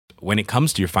when it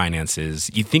comes to your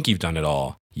finances, you think you've done it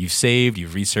all. You've saved,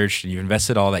 you've researched, and you've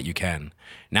invested all that you can.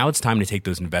 Now it's time to take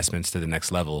those investments to the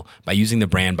next level by using the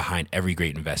brand behind every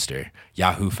great investor,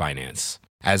 Yahoo Finance.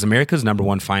 As America's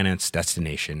 #1 finance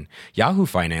destination, Yahoo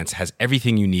Finance has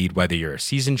everything you need, whether you're a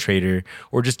seasoned trader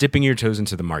or just dipping your toes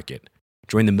into the market.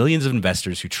 Join the millions of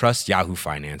investors who trust Yahoo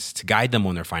Finance to guide them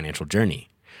on their financial journey.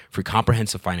 For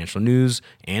comprehensive financial news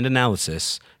and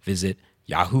analysis, visit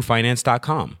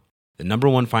yahoofinance.com, the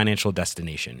 #1 financial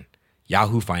destination,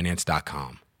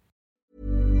 yahoofinance.com.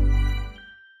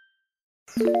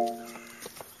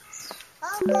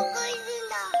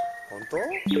 本当？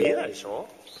見えないでしょ？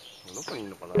どこにいる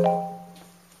のかな？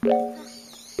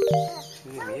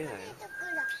見えないよ。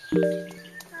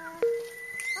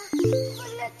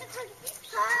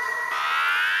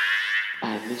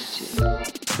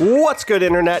 What's good,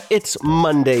 Internet? It's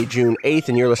Monday, June 8th,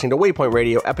 and you're listening to Waypoint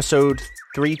Radio, episode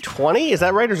 320. Is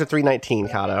that right, or is it 319,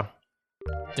 Kato?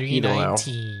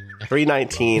 319.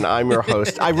 319. I'm your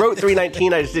host. I wrote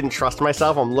 319. I just didn't trust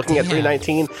myself. I'm looking at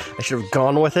 319. I should have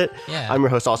gone with it. Yeah. I'm your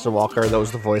host, Austin Walker. That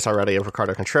was the voice already of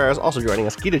Ricardo Contreras. Also joining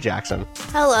us, Gita Jackson.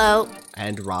 Hello.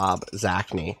 And Rob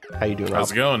Zachney. How you doing, Rob?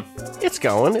 How's it going? It's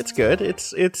going. It's good.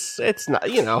 It's not,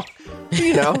 you know.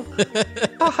 It's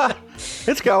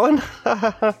going.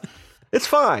 It's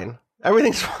fine.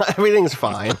 Everything's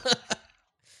fine.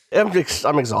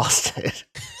 I'm exhausted.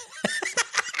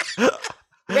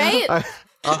 Right?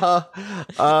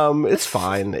 It's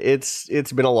fine. It's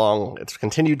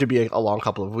continued to be a long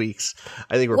couple of weeks.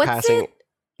 I think we're What's passing. it?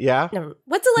 Yeah? No.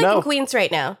 What's it like in Queens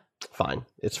right now? Fine.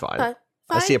 It's fine. Fine.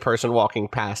 I see a person walking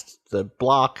past the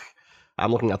block.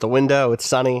 I'm looking out the window. It's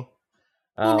sunny.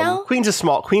 Queens is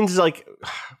small. Queens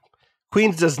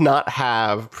does not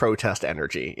have protest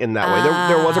energy in that way.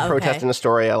 There was a protest in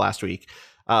Astoria last week,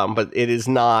 but it is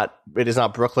not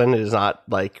Brooklyn. It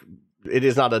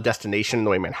is not a destination the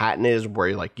way Manhattan is, where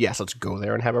you're like, yes, let's go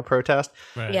there and have a protest.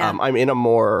 Right. Yeah. I'm in a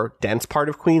more dense part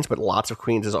of Queens, but lots of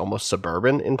Queens is almost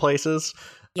suburban in places.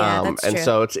 Yeah, that's and true.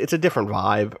 so it's a different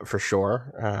vibe for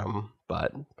sure.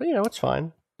 But it's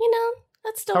fine.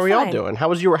 That's still How are fine. y'all doing? How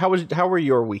were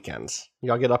your weekends?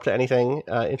 Y'all get up to anything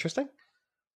interesting?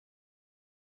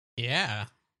 Yeah.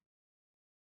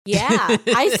 Yeah,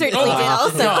 I certainly did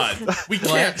also. God, we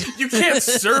can't. You can't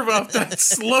serve up that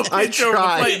slow I pitch over the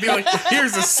tried. plate and be like,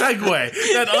 "Here's a segue."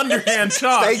 That underhand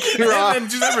toss, Thank you, Rob. and then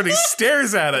just everybody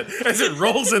stares at it as it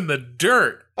rolls in the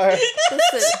dirt.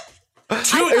 Listen,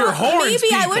 Toot your horns, maybe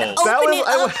people. I would open it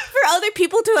up for other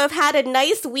people to have had a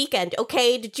nice weekend,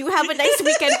 okay? Did you have a nice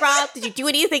weekend, Rob? Did you do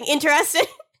anything interesting?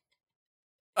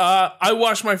 I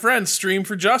watched my friend stream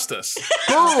for justice.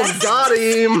 Boom, got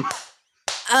him.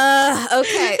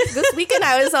 Okay. This weekend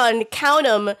I was on, count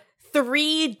 'em,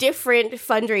 3 different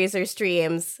fundraiser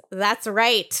streams. That's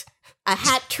right. A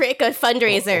hat trick of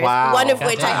fundraisers, Wow. one of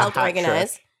which I helped Hat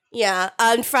organize. trick. Yeah.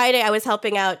 On Friday, I was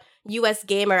helping out US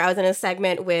Gamer. I was in a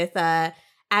segment with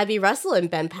Abby Russell and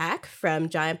Ben Pack from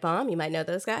Giant Bomb. You might know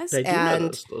those guys. They do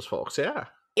know those folks, yeah.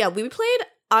 Yeah, we played,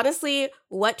 honestly,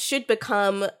 what should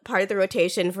become part of the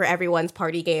rotation for everyone's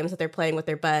party games that they're playing with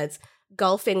their buds.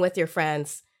 Golfing with your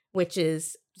friends, which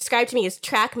is described to me as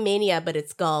Trackmania, but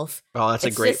it's golf. Oh, that's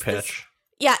It's a great just this- pitch.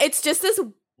 Yeah, it's just this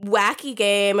wacky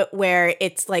game where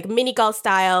it's like mini golf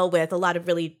style with a lot of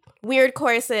really weird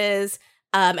courses,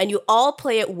 and you all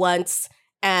play it once,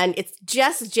 and it's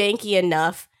just janky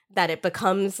enough that it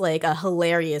becomes like a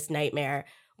hilarious nightmare.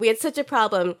 We had such a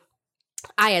problem.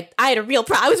 I had a real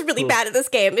problem. I was really bad at this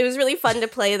game. It was really fun to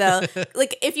play though.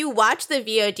 Like if you watch the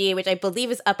VOD, which I believe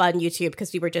is up on YouTube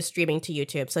because we were just streaming to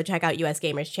YouTube, so check out US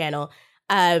Gamer's channel.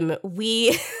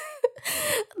 We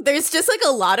there's just like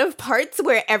a lot of parts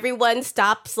where everyone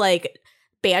stops like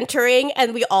bantering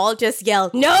and we all just yell,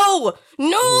 no,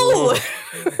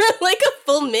 for like a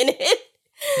full minute.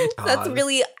 That's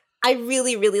really, I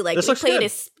really like. This We looks played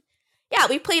good.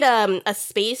 we played a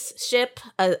spaceship,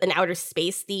 an outer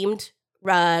space themed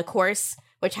course,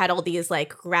 which had all these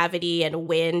like gravity and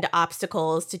wind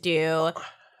obstacles to do.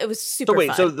 It was super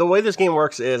fun. So the way this game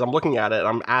works is I'm looking at it and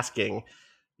I'm asking,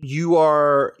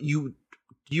 sometimes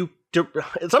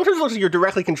it looks like you're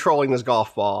directly controlling this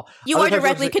golf ball. You Other are times it looks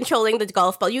directly like controlling the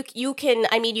golf ball. You can,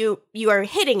 I mean, you are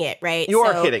hitting it, right? you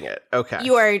are hitting it. Okay.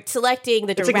 You are selecting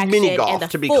the It's direction like mini golf, and the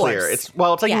to be force. clear. It's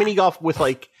like Yeah. mini golf with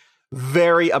like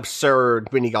very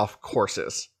absurd mini golf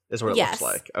courses is what it Yes.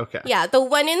 looks like. Okay. Yeah, the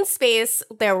one in space,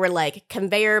 there were like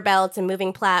conveyor belts and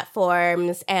moving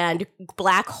platforms and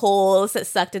black holes that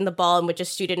sucked in the ball and would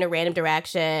just shoot in a random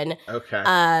direction.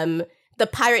 Okay. The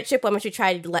pirate ship one, which we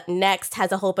tried next,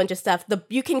 has a whole bunch of stuff.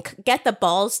 You can get the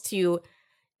balls to,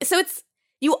 so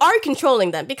you are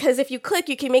controlling them, because if you click,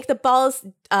 you can make the balls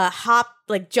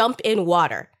jump in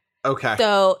water. Okay.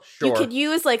 So you could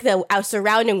use like the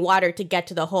surrounding water to get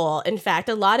to the hole. In fact,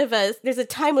 a lot of us, there's a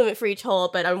time limit for each hole,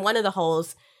 but on one of the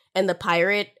holes in the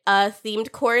pirate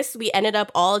themed course, we ended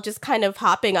up all just kind of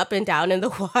hopping up and down in the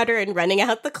water and running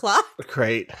out the clock.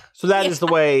 Great. So that is the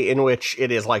way in which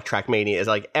it is like Trackmania, is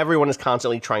like everyone is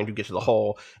constantly trying to get to the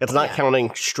hole. It's not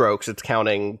counting strokes, it's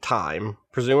counting time,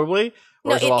 presumably.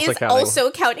 Or no, it is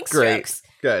also counting strokes.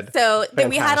 Good. So then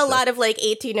we had a lot of like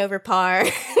 18 over par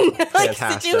like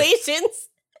situations.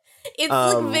 It's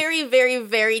like very, very,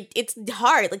 very, it's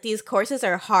hard. Like these courses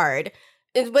are hard.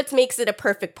 And what makes it a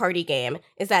perfect party game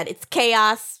is that it's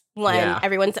chaos. One,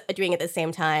 everyone's doing it at the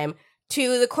same time.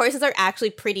 Two, the courses are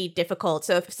actually pretty difficult.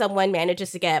 So if someone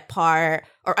manages to get par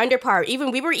or under par,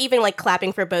 we were even like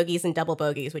clapping for bogeys and double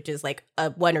bogeys, which is like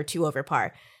a 1 or 2 over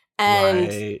par.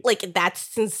 And like that's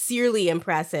sincerely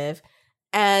impressive.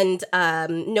 And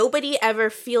nobody ever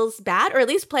feels bad, or at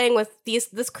least playing with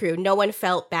this crew, no one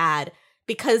felt bad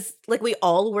because like we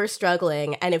all were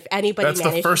struggling. And if anybody that's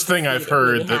the first thing I've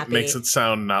heard that makes it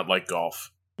sound not like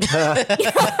golf.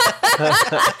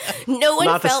 No one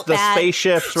not felt the bad.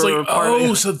 Spaceships it's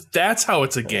like, so that's how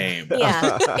it's a game.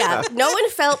 Yeah. No one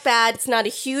felt bad. It's not a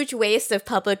huge waste of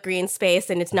public green space,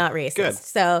 and it's not racist. Good.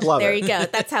 So Love there it. you go.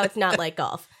 That's how it's not like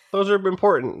golf. Those are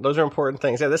important. Those are important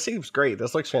things. Yeah, this seems great.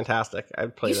 This looks fantastic.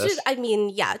 I'd play this. I mean,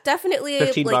 yeah, definitely.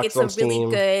 $15 Like it's a on really Steam.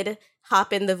 good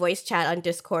hop in the voice chat on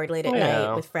Discord late at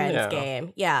night with friends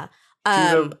game. Yeah.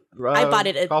 I bought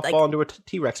it at golf like ball into a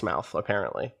T-Rex mouth.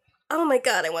 Apparently. Oh my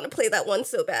god, I want to play that one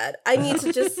so bad. I need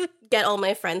to just get all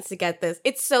my friends to get this.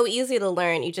 It's so easy to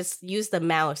learn. You just use the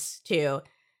mouse too.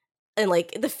 And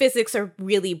like the physics are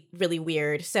really, really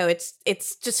weird. So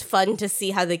it's just fun to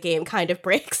see how the game kind of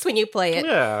breaks when you play it.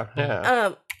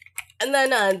 Yeah. And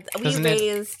then we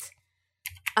raised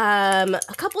a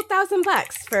couple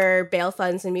 $1,000 for bail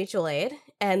funds and mutual aid.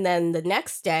 And then the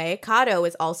next day, Kato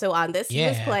was also on this. He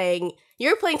was playing. You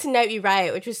were playing Tonight We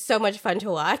Riot, which was so much fun to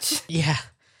watch. Yeah.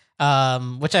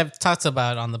 Which I've talked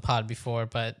about on the pod before,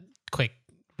 but quick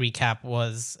recap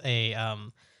was a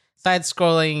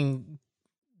side-scrolling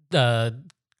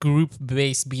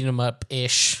group-based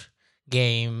beat-em-up-ish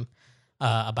game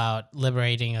about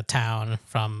liberating a town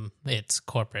from its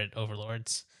corporate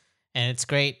overlords. And it's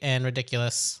great and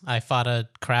ridiculous. I fought a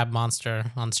crab monster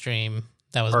on stream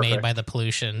that was made by the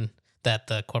pollution that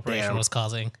the corporation was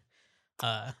causing.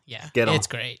 It's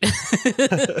great.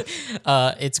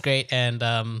 It's great, and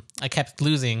I kept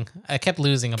losing a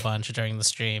bunch during the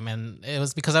stream, and it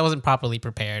was because I wasn't properly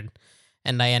prepared,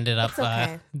 and I ended up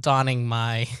donning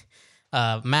my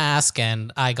mask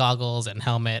and eye goggles and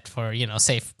helmet for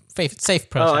safe protesting.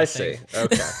 Oh, I see.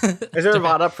 Okay. Is there a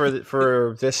VOD up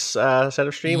for this set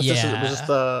of streams? Yeah. Was this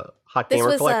the Hot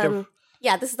Gamer Collective?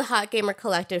 This is the Hot Gamer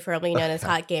Collective, formerly known as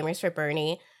Hot Gamers for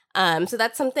Bernie. So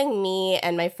that's something me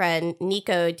and my friend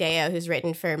Nico Deo, who's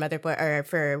written for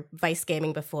for Vice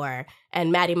Gaming before,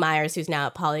 and Maddie Myers, who's now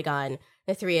at Polygon,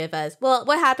 the three of us. Well,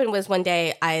 what happened was one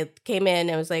day I came in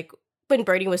and was like, when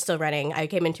Bernie was still running, I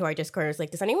came into our Discord and was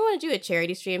like, does anyone want to do a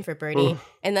charity stream for Bernie?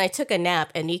 And then I took a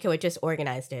nap and Nico had just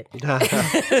organized it. and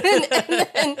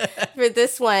then for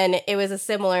this one, it was a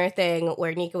similar thing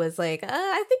where Nico was like,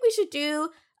 I think we should do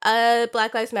a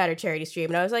Black Lives Matter charity stream.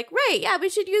 And I was like, right, yeah, we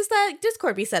should use that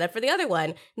Discord we set up for the other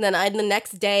one. And then the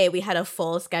next day, we had a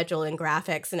full schedule and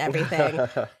graphics and everything.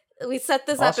 We set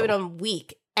this up in a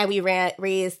week, and we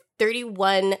raised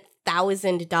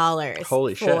 $31,000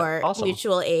 for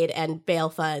mutual aid and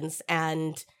bail funds.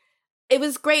 And it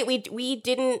was great. We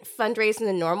didn't fundraise in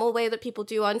the normal way that people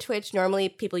do on Twitch. Normally,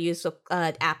 people use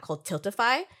an app called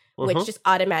Tiltify, which just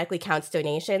automatically counts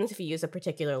donations if you use a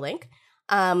particular link.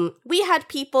 We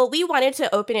wanted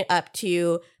to open it up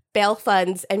to bail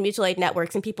funds and mutual aid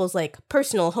networks in people's like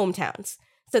personal hometowns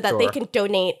so that they can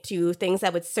donate to things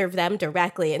that would serve them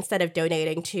directly instead of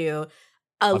donating to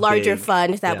a larger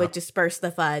fund that would disperse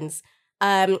the funds.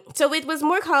 So it was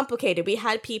more complicated. We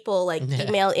had people like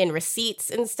email in receipts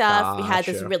and stuff. We had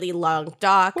this really long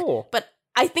doc, but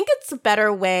I think it's a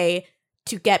better way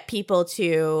to get people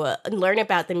to learn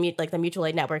about the mutual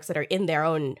aid networks that are in their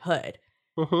own hood.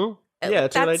 Mm-hmm. Yeah,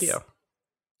 it's a good idea.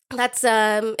 That's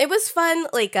it was fun.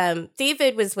 Like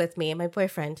David was with me, my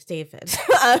boyfriend David,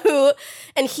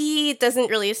 and he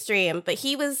doesn't really stream, but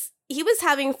he was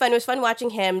having fun. It was fun watching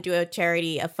him do a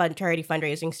fun charity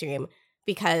fundraising stream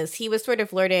because he was sort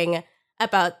of learning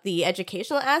about the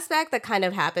educational aspect that kind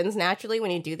of happens naturally when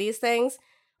you do these things,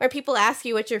 where people ask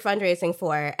you what you're fundraising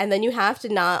for, and then you have to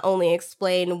not only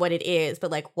explain what it is, but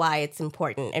like why it's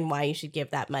important and why you should give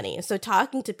that money. So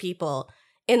talking to people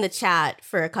in the chat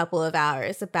for a couple of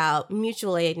hours about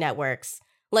mutual aid networks.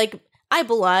 Like, I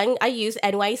use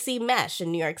NYC Mesh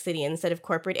in New York City instead of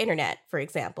corporate internet, for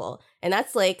example. And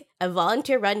that's like a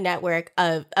volunteer-run network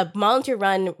of a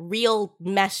volunteer-run real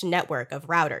mesh network of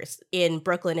routers in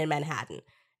Brooklyn and Manhattan.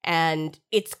 And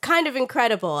it's kind of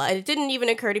incredible. It didn't even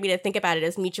occur to me to think about it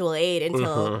as mutual aid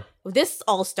until this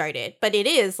all started. But it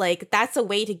is like, that's a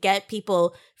way to get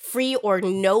people free or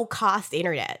no cost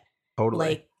internet. Totally.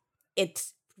 Like,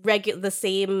 it's the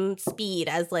same speed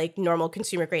as like normal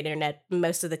consumer grade internet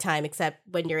most of the time, except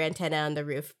when your antenna on the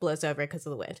roof blows over because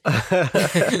of the wind.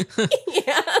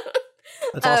 Yeah.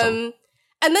 That's awesome.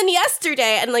 And then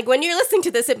yesterday, and like when you're listening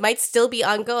to this, it might still be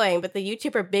ongoing, but the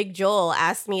YouTuber Big Joel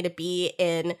asked me to be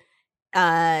in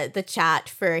the chat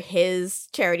for his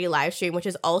charity live stream, which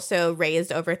has also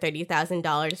raised over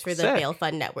 $30,000 for the Bail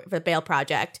Fund Network, for the Bail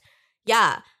Project.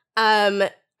 Yeah.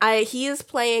 He is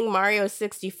playing Mario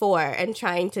 64 and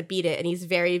trying to beat it, and he's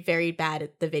very, very bad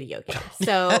at the video game.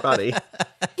 So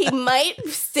he might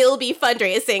still be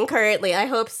fundraising currently. I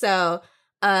hope so.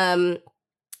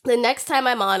 The next time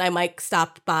I'm on, I might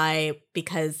stop by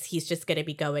because he's just going to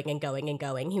be going and going and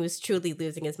going. He was truly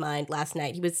losing his mind last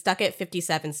night. He was stuck at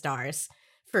 57 stars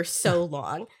for so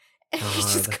long. He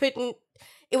just couldn't.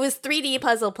 It was 3D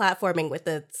puzzle platforming with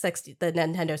the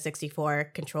Nintendo 64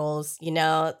 controls. You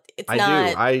know,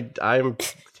 I'm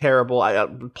terrible.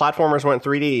 Platformers went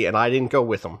 3D, and I didn't go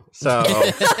with them. So,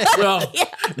 well,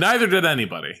 neither did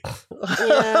anybody.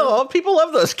 Yeah. Well, people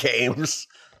love those games.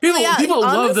 People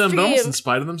love them almost in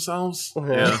spite of themselves.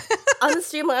 Yeah. On the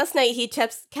stream last night, he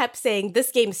kept saying, "This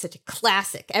game is such a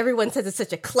classic. Everyone says it's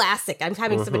such a classic. I'm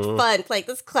having so much fun playing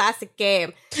this classic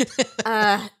game."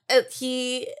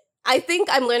 I think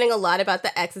I'm learning a lot about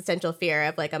the existential fear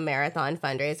of like a marathon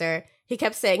fundraiser. He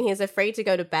kept saying he was afraid to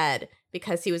go to bed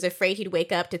because he was afraid he'd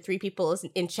wake up to 3 people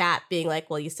in chat being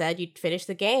like, "Well, you said you'd finish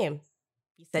the game.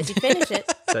 You said you'd finish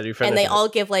it." And they all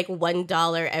give like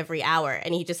 $1 every hour,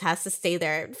 and he just has to stay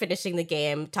there finishing the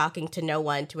game, talking to no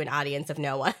one, to an audience of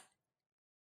no one.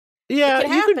 Yeah,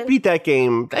 you could beat that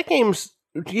game. That game's.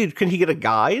 Can he get a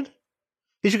guide?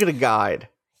 He should get a guide.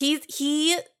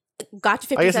 He got to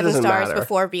 57 stars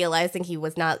before realizing he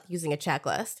was not using a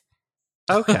checklist.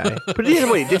 Okay, but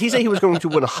wait, did he say he was going to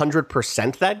win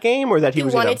 100% that game, or that he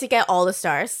was wanted to get all the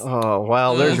stars? Oh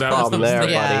well, there's your problem there,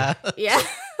 buddy. Yeah.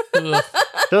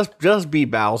 just beat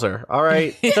Bowser, all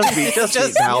right? Just beat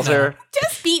Bowser.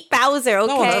 Just beat Bowser,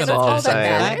 okay? That's all that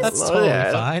matters. That's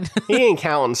totally fine. He ain't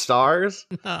counting stars.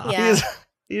 No. Yeah.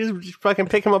 You just fucking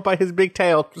pick him up by his big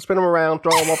tail, spin him around,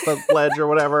 throw him off the ledge or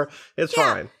whatever. It's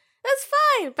fine. That's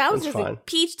fine. Bowser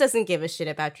Peach doesnn't give a shit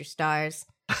about your stars.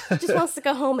 He just wants to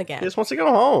go home again. He just wants to go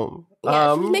home.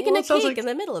 Yeah, she's making a cake in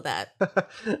the middle of that.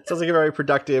 Sounds like a very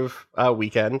productive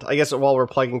weekend. I guess while we're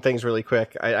plugging things really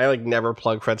quick, I like never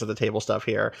plug Friends at the Table stuff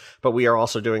here, but we are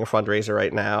also doing a fundraiser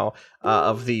right now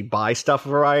of the buy stuff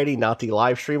variety, not the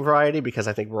live stream variety, because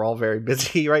I think we're all very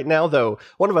busy right now. Though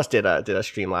one of us did a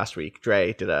stream last week.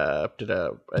 Dre did a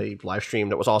live stream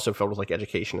that was also filled with like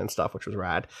education and stuff, which was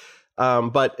rad.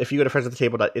 But if you go to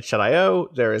friendsoftheTable.itch.io,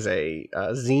 there is a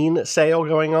zine sale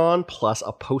going on, plus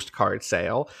a postcard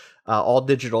sale, all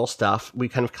digital stuff. We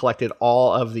kind of collected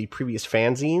all of the previous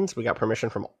fanzines. We got permission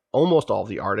from almost all of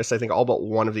the artists. I think all but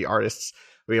one of the artists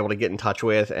we were able to get in touch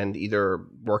with and either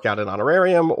work out an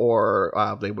honorarium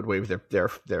or they would waive their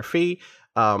fee.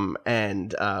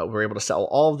 And we're able to sell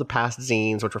all of the past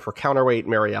zines, which were for Counterweight,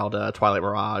 Marielda, Twilight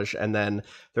Mirage, and then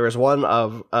there is one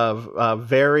of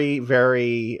very,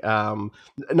 very none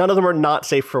of them are not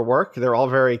safe for work. They're all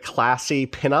very classy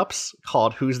pinups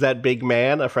called "Who's That Big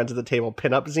Man?" A Friends of the Table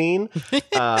pinup zine.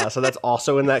 So that's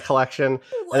also in that collection.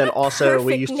 What and then also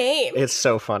we used name. It's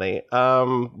so funny.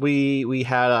 We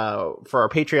had for our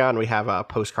Patreon we have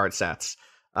postcard sets.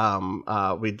 We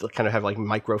kind of have like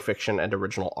microfiction and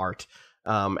original art.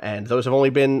 And those have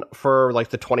only been for like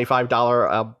the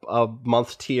 $25 a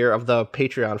month tier of the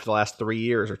Patreon for the last 3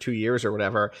 years or 2 years or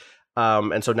whatever.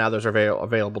 And so now those are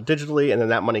available digitally, and then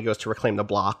that money goes to Reclaim the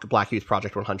Block, Black Youth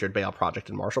Project 100, Bail Project,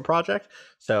 and Marshall Project.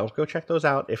 So go check those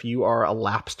out if you are a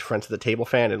lapsed Friends of the Table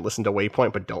fan and listen to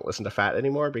Waypoint but don't listen to Fat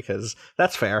anymore, because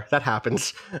that's fair. That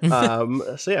happens. So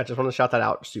yeah, just want to shout that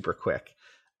out super quick.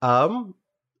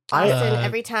 Austin,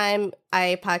 every time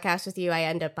I podcast with you, I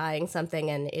end up buying something,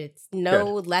 and it's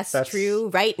less true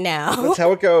right now. That's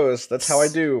how it goes. That's how I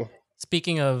do.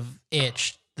 Speaking of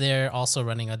Itch, they're also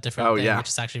running a different thing, which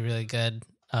is actually really good.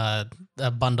 A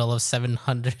bundle of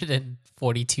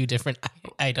 742 different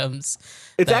items.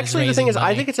 It's actually, the thing is,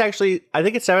 I think it's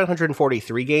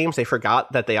 743 games. They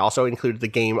forgot that they also included the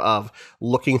game of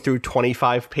looking through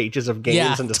 25 pages of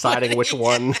games and deciding which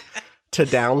one to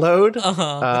download.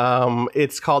 Uh-huh.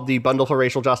 It's called the Bundle for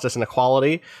Racial Justice and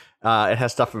Equality. It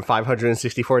has stuff from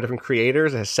 564 different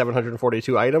creators. It has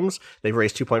 742 items. They've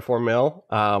raised 2.4 mil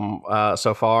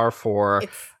so far for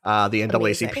the NAACP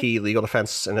amazing. Legal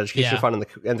Defense and Education Fund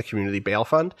and the Community Bail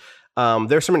Fund.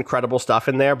 There's some incredible stuff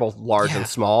in there, both large and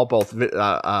small, both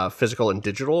physical and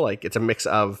digital. Like it's a mix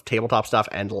of tabletop stuff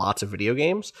and lots of video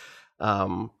games.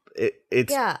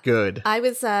 It's good. I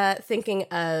was thinking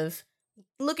of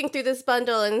looking through this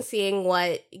bundle and seeing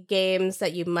what games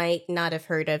that you might not have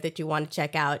heard of that you want to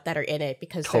check out that are in it,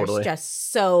 because there's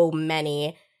just so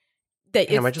many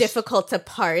that it's difficult to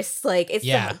parse. Like it's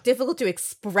difficult to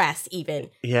express even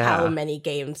how many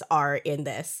games are in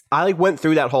this. I went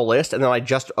through that whole list and then I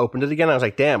just opened it again. I was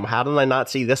like, damn, how did I not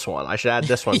see this one? I should add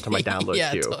this one to my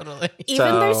download queue. Totally.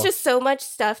 Even there's just so much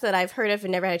stuff that I've heard of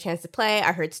and never had a chance to play.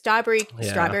 I heard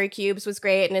Strawberry Cubes was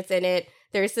great and it's in it.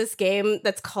 There's this game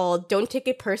that's called Don't Take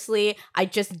It Personally, I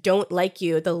Just Don't Like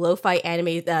You, the lo-fi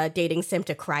anime dating sim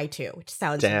to cry to, which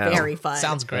sounds very fun.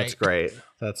 Sounds great. That's great.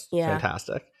 That's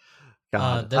fantastic. There's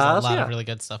a lot of really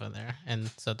good stuff in there, and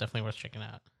so definitely worth checking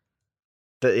out.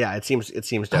 It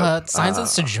seems dope. Signs of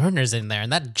Sojourners in there,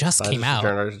 and that just came out.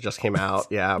 Sojourners just came out,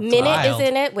 yeah. Minute is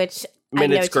in it, which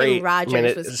Minute's I know great. Tim Rogers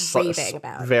Minute was raving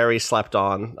about. Very slept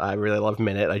on. I really love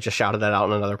Minute. I just shouted that out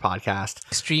in another podcast.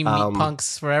 Extreme Meat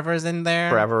Punks Forever is in there.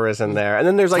 Forever is in there, and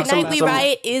then there's like Nightly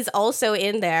Riot is also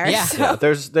in there. Yeah, so.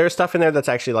 There's stuff in there that's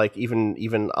actually like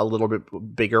even a little bit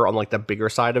bigger on like the bigger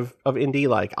side of indie,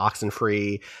 like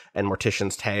Oxenfree and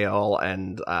Mortician's Tale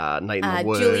and Night in the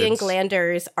Woods. Julian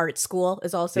Glander's Art School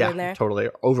is also in there. Totally.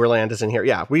 Overland is in here.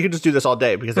 Yeah, we could just do this all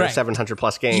day because there's 700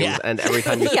 plus games, and every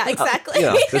time you exactly.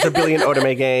 There's a billion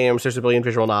Otome games. There's a billion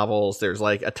visual novels. There's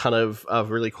like a ton of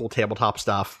really cool tabletop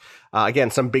stuff. Again,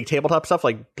 some big tabletop stuff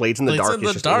like Blades in the Dark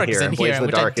is just in here. Blades in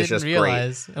the Dark is just great. I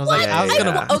was like, I was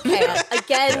gonna. Okay,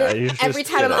 again, every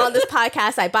time I'm on this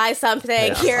podcast, I buy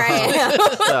something. Here I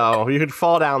am. So you could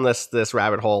fall down this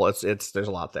rabbit hole. There's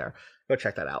a lot there. Go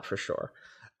check that out for sure.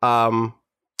 I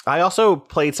also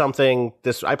played something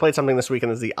this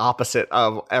weekend that's the opposite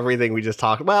of everything we just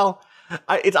talked. Well,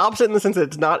 it's opposite in the sense that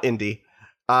it's not indie.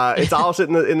 It's opposite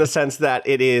in the sense that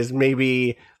it is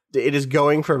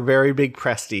going for very big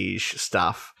prestige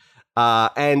stuff,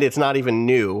 and it's not even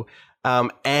new.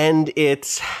 And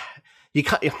it's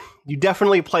you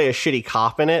definitely play a shitty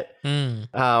cop in it. So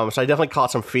I definitely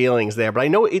caught some feelings there. But I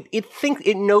know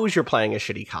it knows you're playing a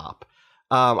shitty cop.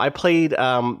 I played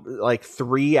like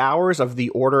 3 hours of The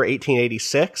Order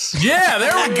 1886. Yeah,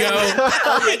 there we go.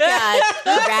 Oh my god,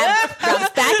 Rob's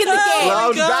back in the game.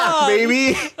 Rob's back,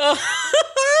 baby.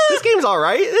 This game's all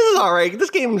right. This is all right. This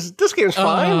game's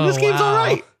fine. This game's all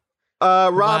right.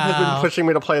 Rob has been pushing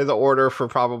me to play The Order for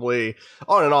probably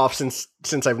on and off since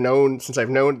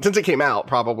it came out.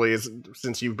 Probably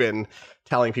since you've been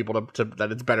telling people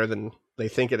that it's better than they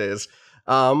think it is.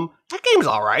 That game's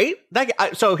all right.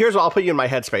 So here's what I'll put you in my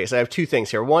headspace. I have two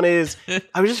things here. One is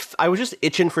I was just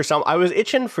itching for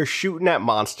shooting at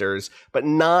monsters, but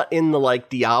not in the like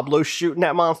Diablo shooting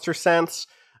at monster sense.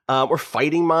 Or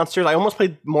fighting monsters. I almost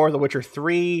played more of The Witcher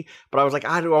 3, but I was like, do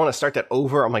I want to start that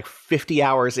over? I'm like 50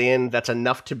 hours in. That's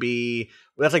enough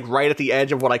that's like right at the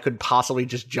edge of what I could possibly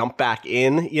just jump back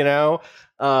in, you know?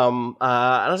 And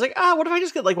I was like, what if I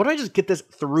just get this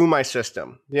through my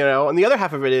system, you know? And the other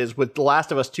half of it is with The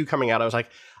Last of Us 2 coming out, I was like,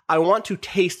 I want to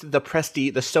taste the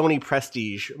Sony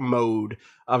Prestige mode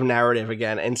of narrative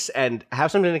again and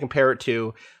have something to compare it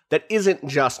to that isn't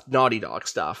just Naughty Dog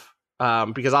stuff.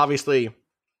 Because obviously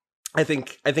I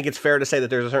think it's fair to say that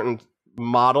there's a certain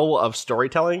model of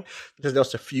storytelling that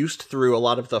is suffused through a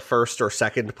lot of the first or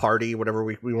second party, whatever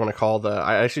we want to call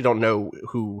I actually don't know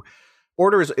who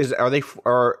Order is. Are they?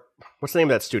 Or what's the name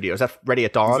of that studio? Is that Ready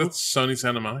at Dawn? Is that Sony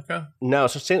Santa Monica? No,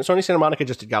 so Sony Santa Monica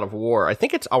just did God of War.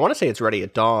 I want to say it's Ready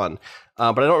at Dawn,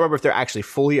 but I don't remember if they're actually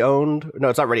fully owned. No,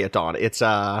 it's not Ready at Dawn. It's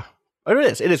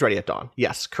it is Ready at Dawn.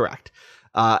 Yes, correct.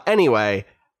 Anyway.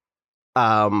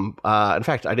 In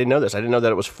fact, I didn't know this. I didn't know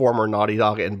that it was former Naughty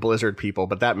Dog and Blizzard people,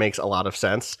 but that makes a lot of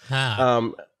sense.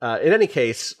 In any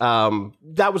case,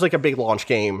 that was like a big launch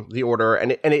game, The Order,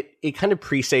 and it kind of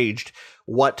presaged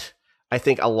what I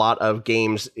think a lot of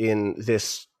games in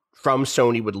this from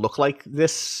Sony would look like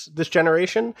this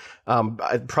generation.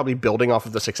 Probably building off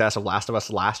of the success of Last of Us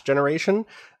last generation.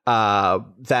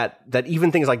 That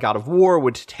even things like God of War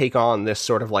would take on this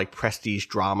sort of like prestige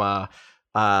drama,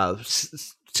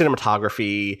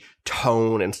 cinematography,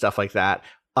 tone, and stuff like that.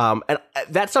 And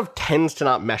that stuff tends to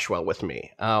not mesh well with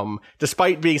me.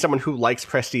 Despite being someone who likes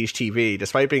prestige TV,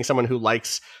 despite being someone who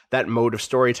likes that mode of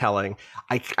storytelling,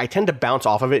 I tend to bounce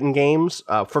off of it in games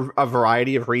for a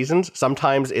variety of reasons.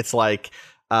 Sometimes it's like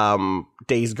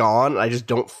Days Gone. I just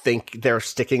don't think they're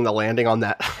sticking the landing on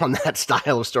that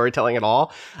style of storytelling at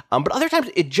all. But other times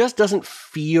it just doesn't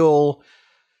feel.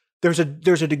 There's a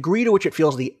degree to which it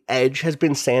feels the edge has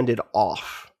been sanded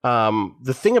off.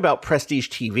 The thing about prestige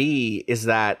TV is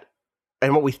that,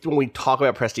 and when we talk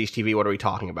about prestige TV, what are we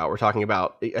talking about? We're talking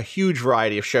about a huge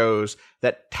variety of shows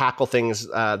that tackle things,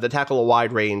 that tackle a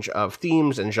wide range of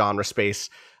themes and genre space,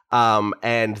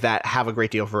 and that have a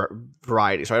great deal of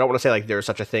variety. So I don't want to say like there's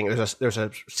such a thing. There's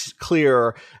a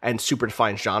clear and super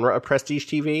defined genre of prestige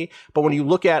TV. But when you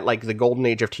look at like the golden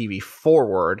age of TV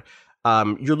forward,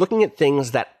 you're looking at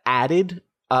things that added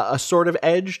a sort of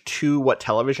edge to what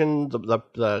television,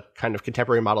 the kind of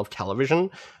contemporary model of television,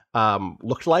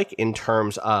 looked like in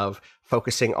terms of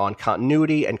focusing on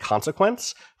continuity and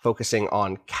consequence, focusing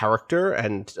on character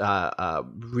and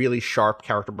really sharp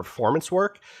character performance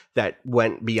work that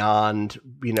went beyond,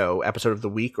 episode of the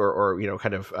week or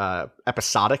kind of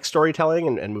episodic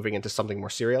storytelling and moving into something more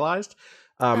serialized.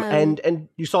 And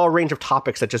you saw a range of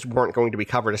topics that just weren't going to be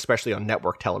covered, especially on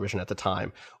network television at the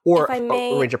time, or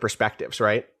a range of perspectives,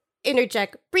 right?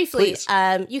 Interject briefly. Please.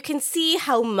 You can see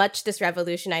how much this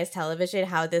revolutionized television,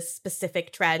 how this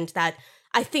specific trend that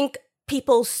I think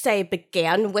people say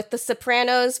began with The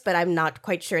Sopranos, but I'm not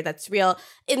quite sure that's real.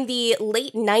 In the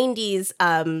late 90s,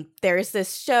 there's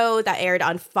this show that aired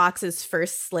on Fox's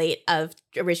first slate of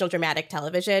original dramatic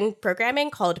television programming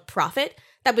called Prophet.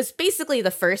 That was basically the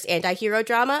first anti-hero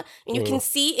drama. And you can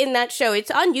see in that show,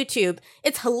 it's on YouTube.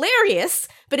 It's hilarious,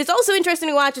 but it's also interesting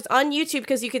to watch. It's on YouTube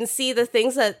because you can see the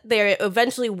things that there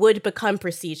eventually would become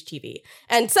prestige TV.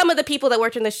 And some of the people that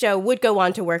worked on the show would go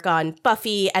on to work on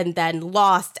Buffy and then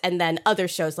Lost and then other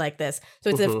shows like this.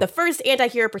 So it's the first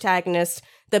anti-hero protagonist.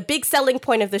 The big selling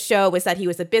point of the show was that he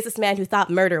was a businessman who thought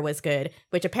murder was good,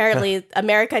 which apparently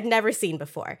America had never seen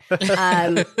before.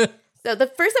 So the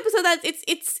first episode, that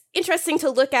it's interesting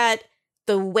to look at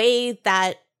the way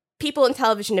that people in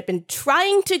television have been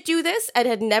trying to do this and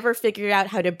had never figured out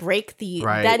how to break the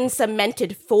then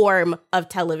cemented form of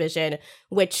television,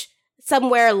 which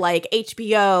somewhere like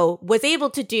HBO was able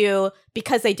to do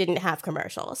because they didn't have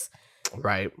commercials.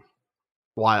 Right.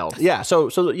 Wild. Yeah.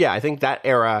 So yeah, I think that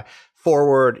era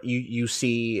forward, you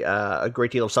see a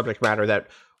great deal of subject matter that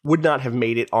would not have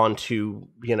made it onto,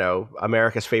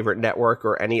 America's favorite network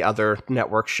or any other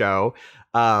network show.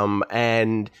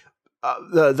 And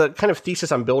the kind of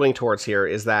thesis I'm building towards here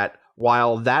is that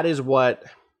while that is what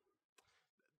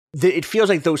it feels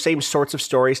like, those same sorts of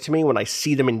stories to me, when I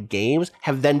see them in games,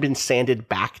 have then been sanded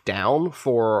back down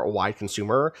for a wide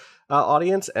consumer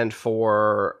audience and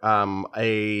for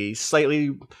a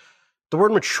slightly, the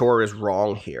word mature is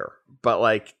wrong here, but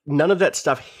like none of that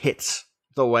stuff hits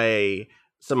the way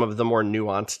some of the more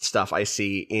nuanced stuff I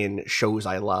see in shows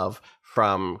I love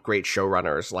from great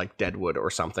showrunners like Deadwood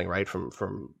or something, right?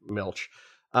 From Milch,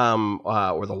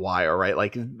 or The Wire, right?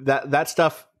 Like that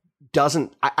stuff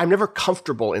doesn't. I'm never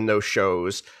comfortable in those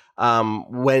shows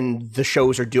when the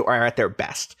shows are at their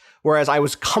best. Whereas I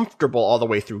was comfortable all the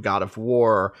way through God of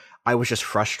War. I was just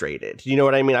frustrated. You know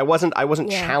what I mean? I wasn't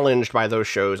challenged by those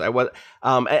shows. I was,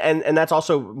 and that's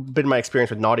also been my experience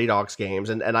with Naughty Dog's games.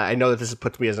 And I know that this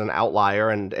puts me as an outlier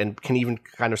and can even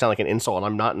kind of sound like an insult. And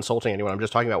I'm not insulting anyone. I'm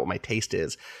just talking about what my taste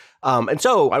is. And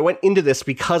so I went into this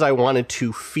because I wanted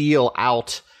to feel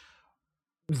out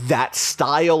that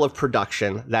style of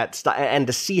production, and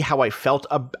to see how I felt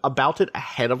about it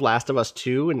ahead of Last of Us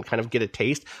 2 and kind of get a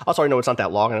taste. Also, I know it's not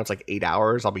that long. I know it's like 8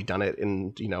 hours. I'll be done it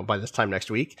in, by this time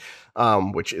next week,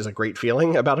 which is a great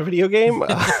feeling about a video game.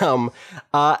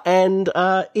 And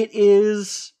it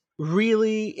is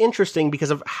really interesting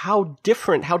because of how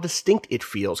distinct it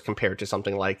feels compared to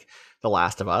something like The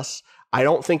Last of Us. I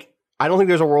don't think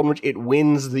there's a world in which it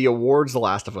wins the awards The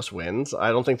Last of Us wins. I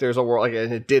don't think there's a world,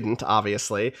 and it didn't,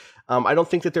 obviously. I don't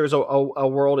think that there's a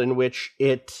world in which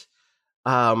it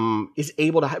is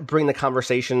able to bring the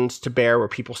conversations to bear where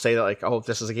people say that, like, oh,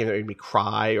 this is a game that made me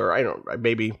cry, or I don't know,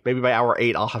 maybe by hour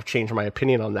 8 I'll have changed my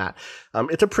opinion on that.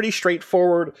 It's a pretty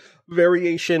straightforward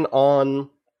variation on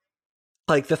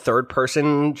like the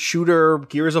third-person shooter,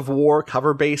 Gears of War,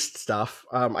 cover-based stuff.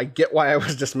 I get why I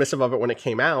was dismissive of it when it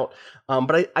came out,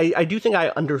 but I do think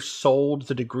I undersold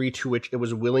the degree to which it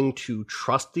was willing to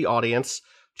trust the audience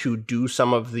to do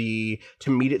to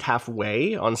meet it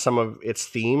halfway on some of its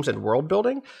themes and world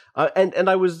building. And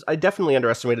I definitely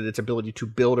underestimated its ability to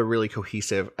build a really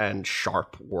cohesive and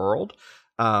sharp world.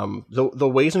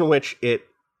 The ways in which it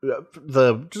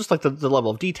the level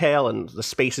of detail and the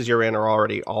spaces you're in are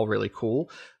already all really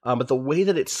cool. But the way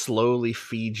that it slowly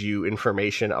feeds you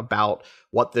information about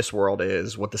what this world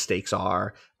is, what the stakes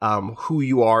are, who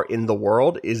you are in the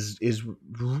world is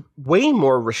way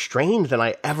more restrained than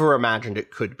I ever imagined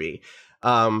it could be.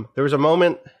 There was a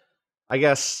moment, I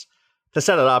guess, to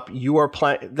set it up, you are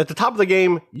at the top of the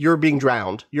game, you're being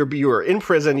drowned. You're in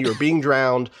prison, you're being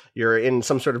drowned, you're in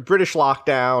some sort of British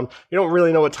lockdown. You don't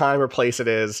really know what time or place it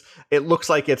is. It looks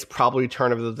like it's probably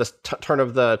turn of the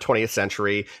 20th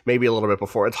century, maybe a little bit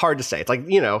before. It's hard to say. It's like,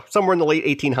 somewhere in the late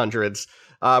 1800s.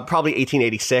 Probably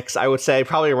 1886, I would say,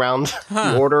 probably around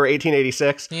the order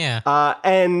 1886. Yeah.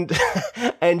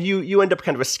 And you end up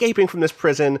kind of escaping from this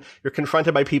prison. You're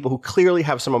confronted by people who clearly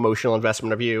have some emotional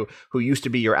investment of you, who used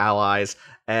to be your allies,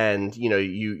 and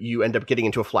you end up getting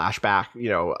into a flashback.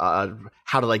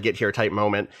 How did I get here type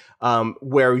moment,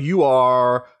 where you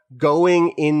are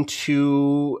going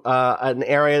into an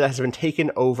area that has been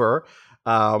taken over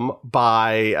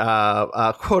by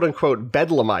quote unquote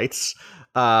bedlamites.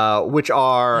 Which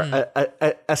are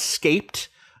escaped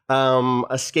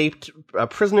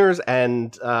prisoners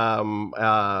and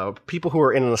people who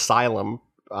are in an asylum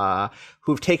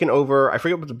who've taken over. I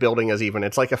forget what the building is even.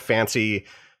 It's like a fancy.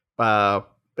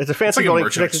 It's a fancy building.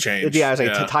 Exchange. Yeah,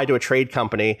 it's tied to a trade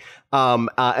company.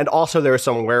 And also there are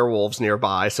some werewolves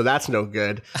nearby, so that's no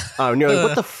good. And you're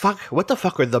like, what the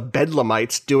fuck are the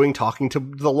bedlamites doing talking to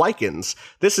the Lycans?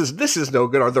 This is no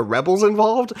good. Are the rebels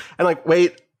involved? And like,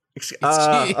 wait.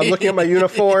 I'm looking at my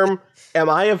uniform. Am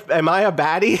I a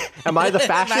baddie? Am I the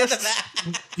fascists?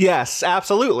 Yes,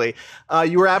 absolutely.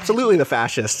 You were absolutely the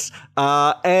fascists.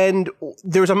 And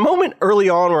there was a moment early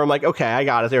on where I'm like, okay, I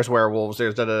got it. There's werewolves.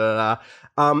 There's da-da-da-da.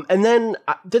 And then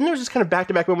there's this kind of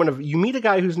back-to-back moment of you meet a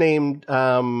guy who's named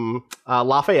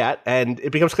Lafayette, and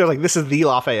it becomes clear like this is the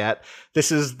Lafayette.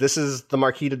 This is the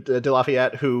Marquis de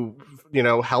Lafayette who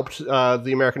helped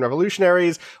the American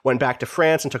revolutionaries, went back to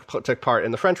France and took part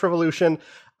in the French Revolution.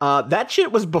 That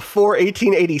shit was before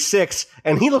 1886,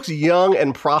 and he looks young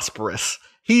and prosperous.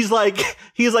 He's like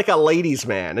a ladies'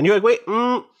 man, and you're like, wait,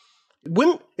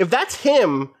 if that's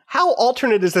him, how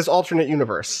alternate is this alternate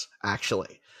universe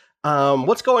actually?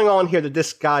 What's going on here that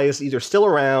this guy is either still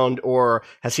around or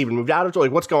has he been moved out of?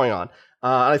 Like, what's going on?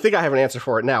 And I think I have an answer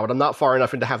for it now, but I'm not far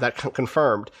enough in to have that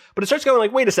confirmed. But it starts going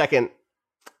like, wait a second.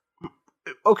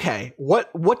 Okay,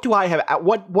 what do I have?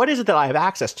 What is it that I have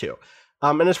access to?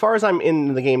 And as far as I'm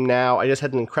in the game now, I just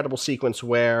had an incredible sequence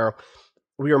where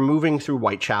we are moving through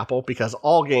Whitechapel, because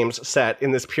all games set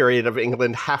in this period of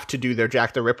England have to do their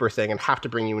Jack the Ripper thing and have to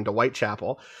bring you into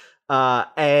Whitechapel.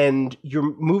 And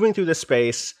you're moving through this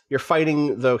space, you're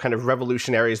fighting the kind of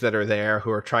revolutionaries that are there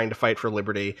who are trying to fight for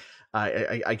liberty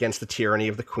against the tyranny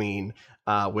of the Queen,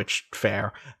 which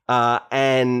fair.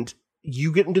 And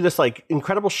you get into this like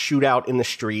incredible shootout in the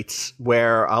streets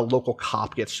where a local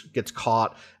cop gets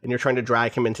caught, and you're trying to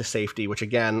drag him into safety, which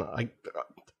again,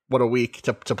 what a week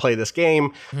to play this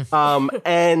game.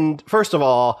 And first of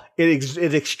all, this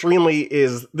is extremely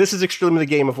the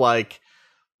game of like,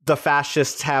 the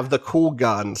fascists have the cool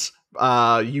guns.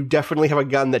 You definitely have a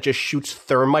gun that just shoots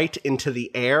thermite into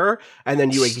the air, and then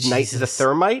you ignite the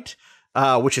thermite,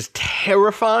 which is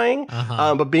terrifying.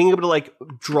 But being able to like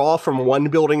draw from one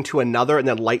building to another and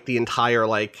then light the entire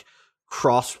like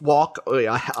crosswalk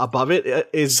above it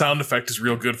is sound effect is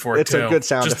real good for it. It's a good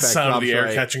sound effect. Just the sound of the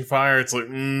air catching fire. It's like,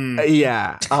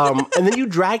 yeah. And then you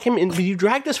drag him in. You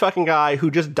drag this fucking guy who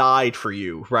just died for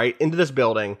you right into this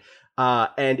building.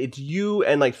 And it's you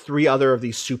and like three other of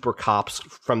these super cops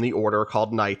from the order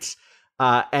called Knights.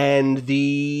 And one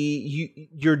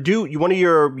of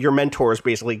your mentors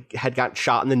basically had gotten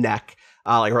shot in the neck,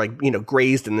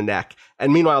 grazed in the neck.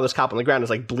 And meanwhile, this cop on the ground is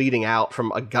like bleeding out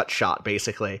from a gut shot,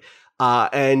 basically.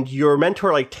 And your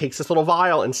mentor like takes this little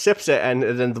vial and sips it, and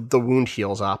then the wound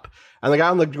heals up. And the guy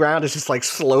on the ground is just like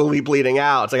slowly bleeding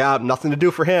out. It's like, nothing to do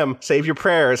for him. Save your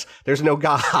prayers. There's no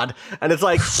God. And it's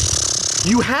like,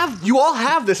 you all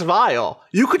have this vial.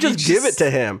 You could just give it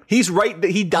to him. He's right.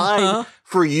 He died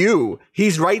for you.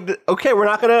 He's right. Okay, we're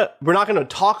not gonna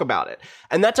talk about it.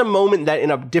 And that's a moment that in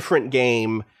a different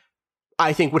game,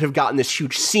 I think would have gotten this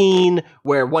huge scene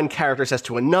where one character says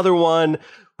to another one,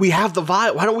 we have the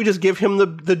vial. Why don't we just give him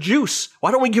the juice?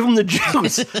 Why don't we give him the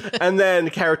juice? And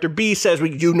then character B says,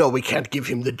 we can't give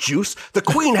him the juice. The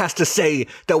Queen has to say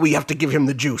that we have to give him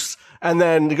the juice. And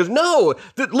then he goes, no,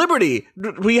 Liberty,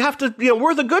 we have to,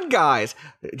 we're the good guys.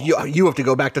 You have to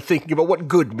go back to thinking about what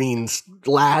good means,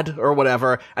 lad, or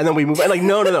whatever. And then we move, and like,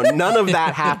 no, none of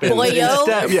that happens. Boyo.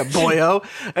 Instead, boyo.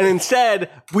 And instead,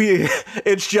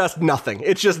 it's just nothing.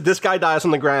 It's just this guy dies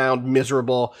on the ground,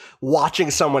 miserable,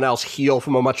 watching someone else heal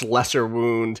from a much lesser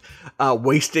wound,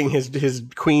 wasting his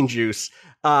queen juice.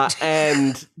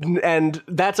 And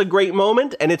that's a great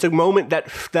moment, and it's a moment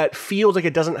that feels like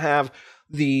it doesn't have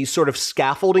the sort of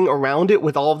scaffolding around it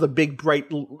with all of the big bright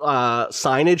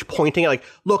signage pointing at like,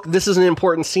 look, this is an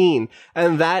important scene,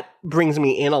 and that brings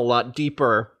me in a lot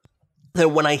deeper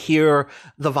than when I hear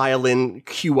the violin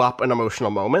cue up an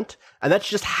emotional moment. And that's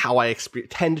just how I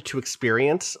tend to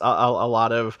experience a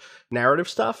lot of narrative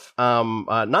stuff.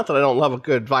 Not that I don't love a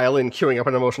good violin cueing up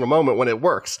an emotional moment when it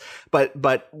works, but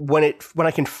when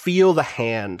I can feel the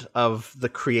hand of the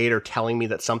creator telling me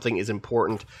that something is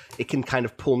important, it can kind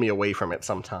of pull me away from it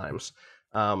sometimes.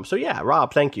 So yeah,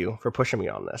 Rob, thank you for pushing me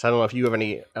on this. I don't know if you have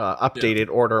any updated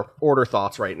order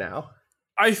thoughts right now.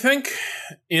 I think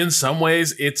in some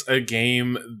ways it's a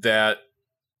game that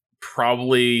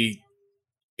probably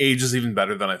ages even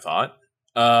better than I thought.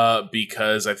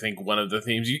 Because I think one of the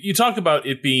themes you talk about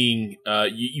it being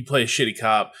you play a shitty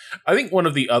cop. I think one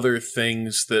of the other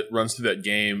things that runs through that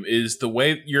game is the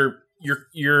way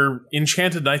your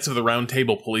Enchanted Knights of the Round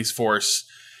Table police force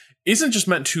isn't just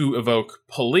meant to evoke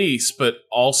police, but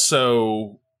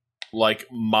also like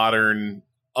modern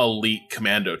elite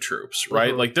commando troops,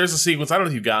 right? Mm-hmm. Like there's a sequence, I don't know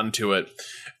if you've gotten to it,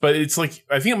 but it's like,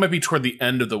 I think it might be toward the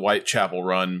end of the Whitechapel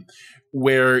run,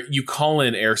 where you call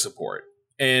in air support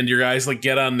and your guys like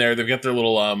get on there. They've got their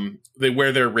little, they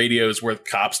wear their radios where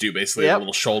cops do, basically. Yep. A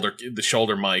little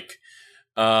shoulder mic.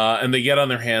 And they get on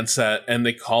their handset and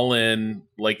they call in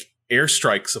like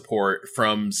airstrike support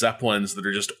from Zeppelins that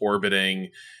are just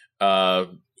orbiting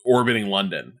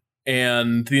London.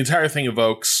 And the entire thing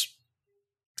evokes,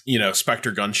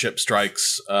 Spectre gunship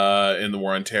strikes in the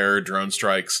War on Terror, drone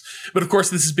strikes. But of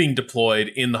course, this is being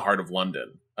deployed in the heart of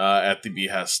London at the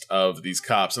behest of these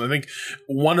cops. And I think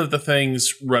one of the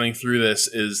things running through this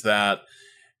is that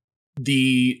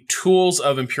the tools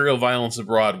of imperial violence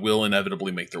abroad will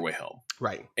inevitably make their way home.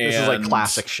 Right. This is like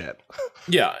classic shit.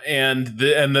 Yeah. And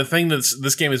the thing that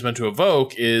this game is meant to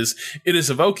evoke is it is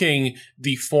evoking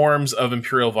the forms of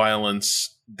imperial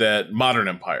violence that modern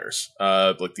empires,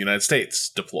 like the United States,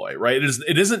 deploy. Right.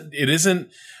 It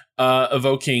isn't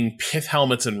evoking pith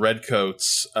helmets and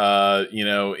redcoats,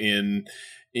 in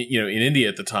India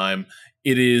at the time.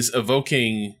 It is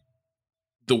evoking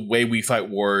the way we fight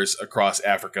wars across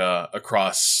Africa,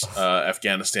 across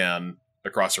Afghanistan,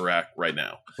 across Iraq right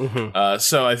now. Mm-hmm.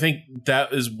 So I think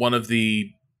that is one of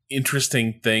the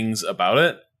interesting things about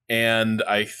it. And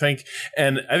I think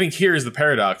here is the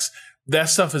paradox. That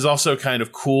stuff is also kind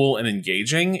of cool and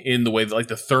engaging in the way that like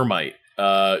the thermite,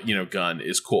 gun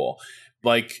is cool.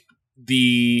 Like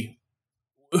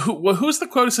who's the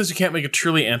quote that says you can't make a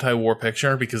truly anti-war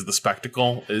picture because the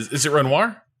spectacle is it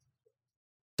Renoir?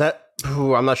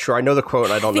 I'm not sure. I know the quote.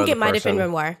 I don't know. I think it might have been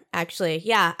Renoir, actually.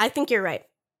 Yeah, I think you're right.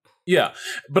 Yeah,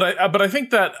 but I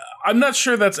think that I'm not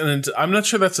sure that's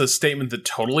a statement that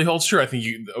totally holds true. I think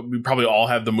we probably all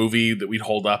have the movie that we'd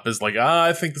hold up as like,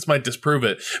 I think this might disprove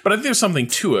it. But I think there's something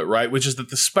to it, right? Which is that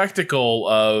the spectacle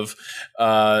of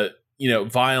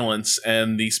violence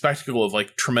and the spectacle of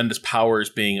like tremendous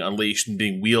powers being unleashed and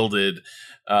being wielded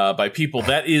by people,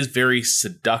 that is very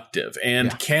seductive.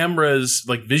 And cameras,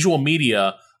 like visual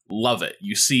media, love it.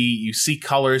 You see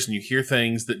colors and you hear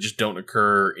things that just don't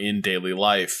occur in daily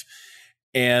life.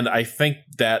 And I think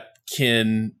that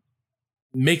can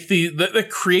make that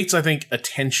creates, I think, a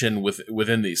tension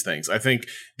within these things. I think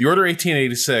The Order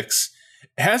 1886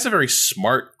 has a very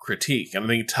smart critique, and I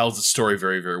think it tells the story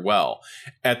very, very well.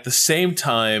 At the same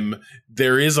time,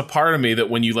 there is a part of me that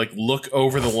when you like look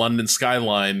over the London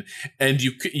skyline and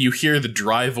you hear the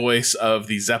dry voice of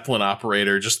the Zeppelin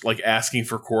operator just like asking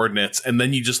for coordinates, and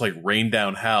then you just like rain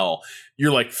down hell,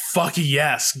 you're like, fuck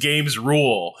yes, games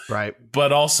rule. Right.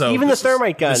 But also, even the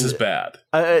thermite gun, this is bad.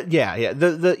 Yeah.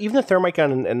 The even the thermite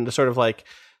gun and the sort of like,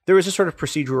 there is a sort of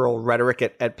procedural rhetoric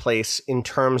at place in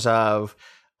terms of,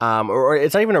 or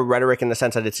it's not even a rhetoric in the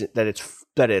sense that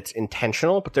it's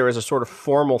intentional, but there is a sort of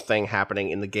formal thing happening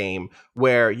in the game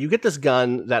where you get this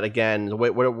gun that, again,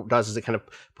 what it does is it kind of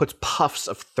puts puffs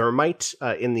of thermite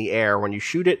in the air when you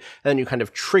shoot it, and then you kind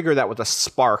of trigger that with a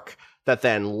spark that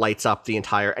then lights up the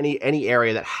entire any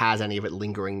area that has any of it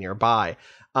lingering nearby.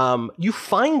 You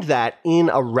find that in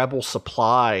a Rebel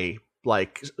supply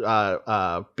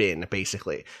bin,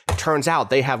 basically. It turns out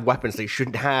they have weapons they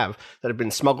shouldn't have that have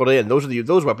been smuggled in.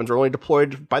 Those weapons were only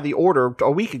deployed by the Order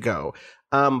a week ago.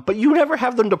 But you never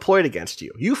have them deployed against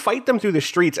you. You fight them through the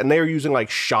streets, and they're using like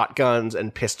shotguns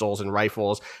and pistols and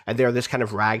rifles, and they're this kind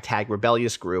of ragtag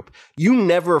rebellious group. You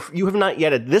have not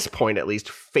yet, at this point at least,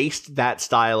 faced that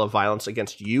style of violence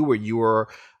against you, where you were,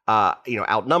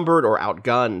 outnumbered or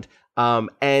outgunned.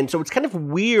 And so it's kind of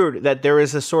weird that there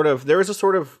is a sort of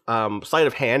sleight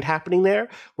of hand happening there,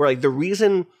 where like the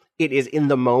reason it is in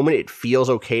the moment it feels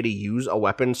okay to use a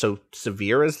weapon so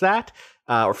severe as that,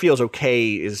 or feels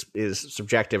okay is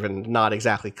subjective and not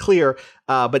exactly clear.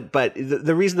 But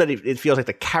the reason that it feels like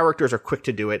the characters are quick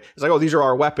to do it is like, oh, these are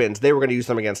our weapons. They were going to use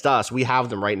them against us. We have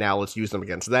them right now. Let's use them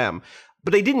against them.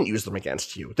 But they didn't use them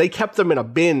against you. They kept them in a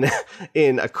bin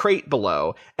in a crate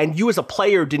below, and you as a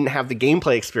player didn't have the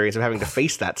gameplay experience of having to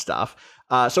face that stuff.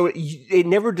 So it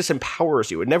never disempowers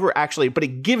you. It never actually, but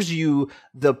it gives you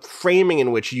the framing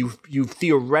in which you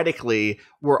theoretically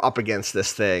were up against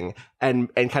this thing,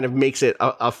 and kind of makes it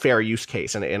a fair use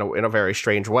case in a very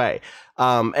strange way.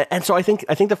 And so I think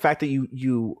the fact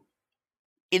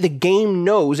that the game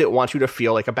knows it wants you to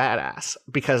feel like a badass,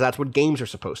 because that's what games are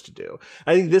supposed to do.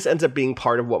 I think this ends up being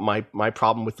part of what my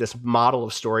problem with this model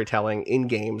of storytelling in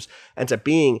games ends up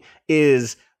being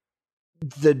is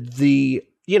the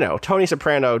Tony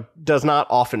Soprano does not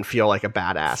often feel like a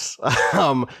badass.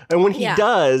 And when he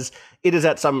does, it is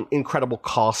at some incredible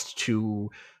cost to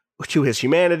his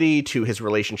humanity, to his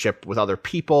relationship with other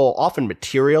people, often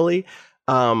materially.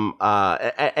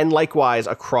 And likewise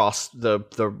across the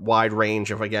wide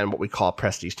range of, again, what we call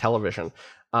prestige television,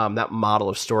 that model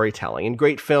of storytelling. In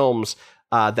great films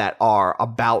that are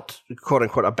about, quote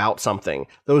unquote, about something,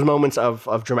 those moments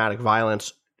of dramatic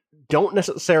violence don't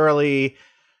necessarily,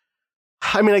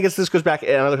 I mean, I guess this goes back,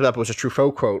 and I looked it up, it was a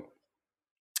Truffaut quote.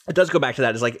 It does go back to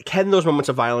that. It's like, can those moments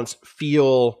of violence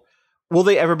will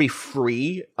they ever be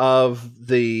free of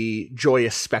the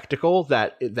joyous spectacle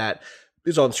that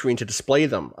is on screen to display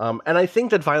them? And I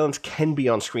think that violence can be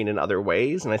on screen in other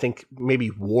ways. And I think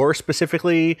maybe war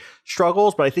specifically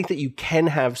struggles, but I think that you can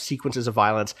have sequences of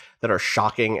violence that are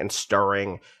shocking and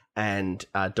stirring and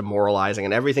demoralizing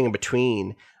and everything in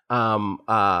between. And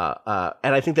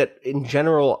I think that in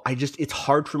general, it's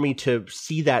hard for me to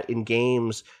see that in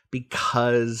games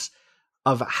because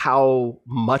of how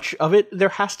much of it there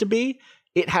has to be.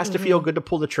 It has to feel good to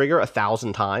pull the trigger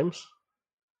 1,000 times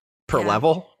per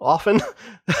level, often.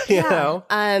 you know?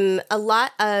 A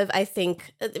lot of, I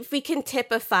think, if we can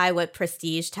typify what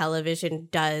prestige television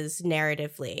does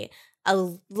narratively, a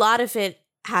lot of it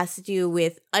has to do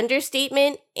with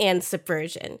understatement and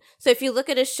subversion. So if you look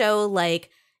at a show like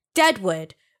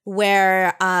Deadwood,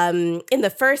 where in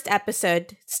the first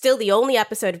episode, still the only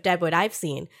episode of Deadwood I've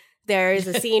seen, there's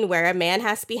a scene where a man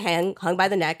has to be hung by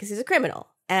the neck because he's a criminal.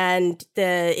 And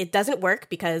it doesn't work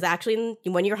because actually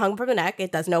when you're hung from the neck,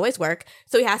 it doesn't always work.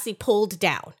 So he has to be pulled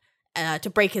down to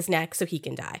break his neck so he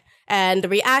can die. And the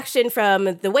reaction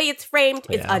from the way it's framed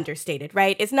is understated,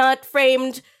 right? It's not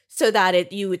framed so that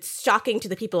it's shocking to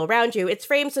the people around you. It's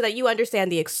framed so that you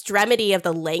understand the extremity of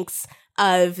the lengths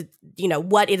of,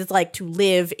 what it is like to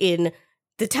live in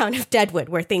the town of Deadwood,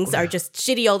 where things are just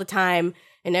shitty all the time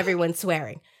and everyone's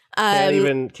swearing.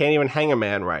 Can't even hang a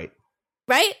man right.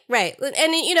 Right.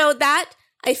 And, that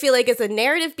I feel like is a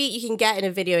narrative beat you can get in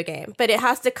a video game, but it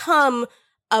has to come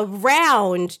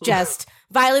around just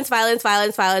violence. A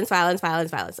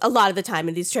lot of the time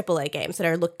in these AAA games that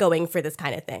are going for this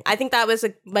kind of thing. I think that was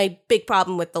my big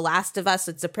problem with The Last of Us,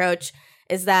 its approach,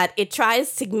 is that it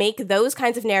tries to make those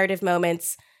kinds of narrative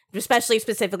moments, especially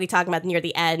specifically talking about near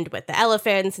the end with the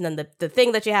elephants and then the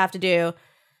thing that you have to do,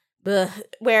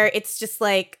 where it's just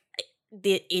like,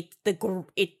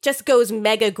 it just goes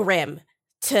mega grim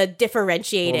to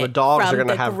differentiate it from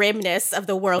the grimness of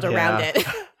the world around it.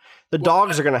 The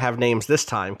dogs are going to have names this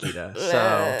time,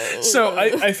 Kita. So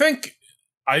I think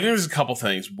there's a couple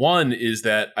things. One is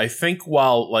that I think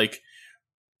while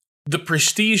the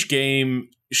Prestige game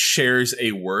shares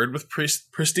a word with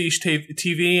Prestige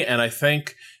TV, and I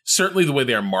think certainly the way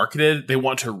they are marketed, they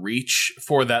want to reach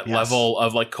for that level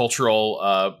of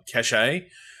cultural cachet.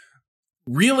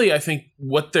 Really, I think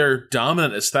what their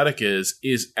dominant aesthetic is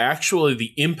actually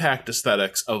the impact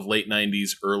aesthetics of late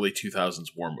 90s, early 2000s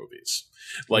war movies.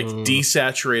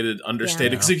 Desaturated,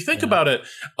 understated. Because if you think about it,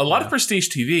 a lot of Prestige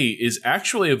TV is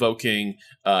actually evoking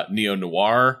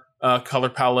neo-noir color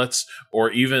palettes,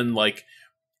 or even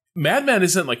Mad Men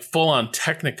isn't full on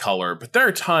Technicolor, but there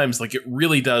are times it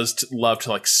really does love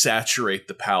to saturate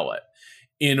the palette.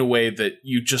 in a way that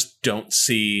you just don't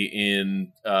see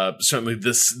in certainly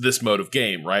this mode of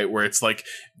game, right? Where it's like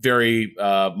very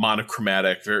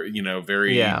monochromatic, very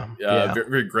very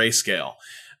grayscale.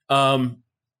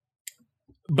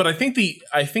 But I think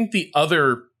the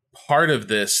other part of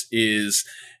this is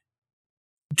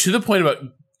to the point about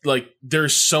like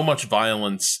there's so much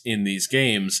violence in these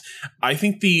games. I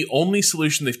think the only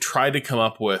solution they've tried to come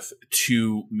up with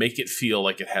to make it feel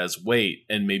like it has weight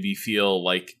and maybe feel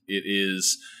like it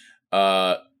is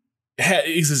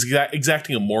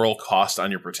exacting a moral cost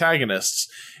on your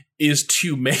protagonists is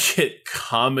to make it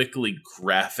comically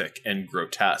graphic and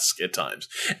grotesque at times.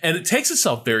 And it takes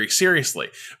itself very seriously.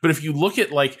 But if you look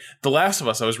at like The Last of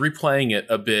Us, I was replaying it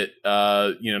a bit,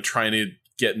 trying to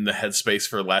get in the headspace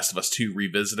for Last of Us 2,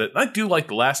 revisit it. And I do like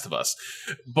The Last of Us.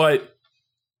 But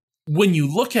when you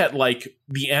look at like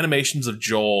the animations of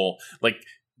Joel, like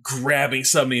grabbing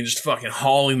somebody and just fucking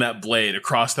hauling that blade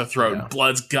across the throat and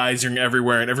blood's geysering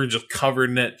everywhere and everyone's just covered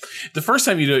in it. The first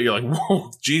time you do it, you're like, whoa,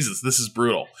 Jesus, this is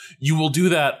brutal. You will do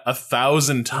that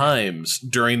 1,000 times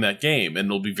during that game and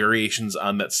there'll be variations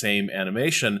on that same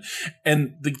animation.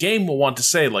 And the game will want to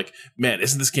say like, man,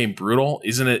 isn't this game brutal?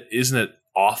 Isn't it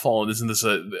awful? And isn't this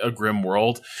a grim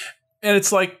world? And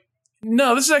it's like,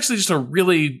 no, this is actually just a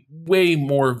really way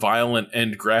more violent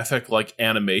and graphic like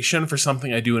animation for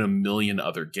something I do in a million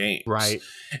other games. Right.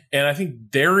 And I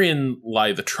think therein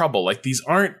lie the trouble. Like these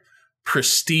aren't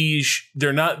prestige.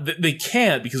 They're not, they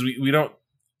can't because we don't,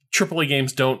 AAA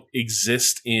games don't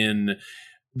exist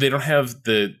they don't have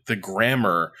the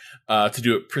grammar to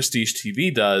do what Prestige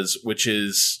TV does, which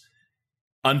is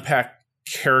unpack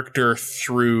character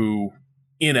through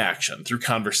inaction, through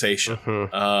conversation.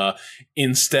 Mm-hmm.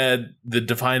 Instead, the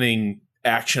defining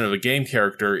action of a game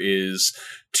character is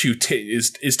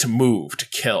to move, to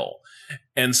kill.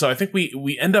 And so I think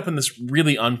we end up in this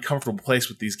really uncomfortable place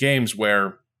with these games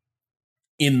where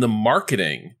in the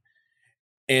marketing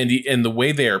and the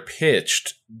way they are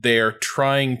pitched, they're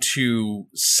trying to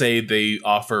say they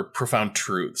offer profound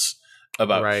truths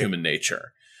about human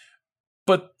nature.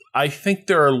 But I think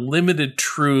there are limited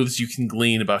truths you can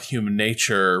glean about human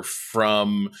nature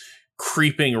from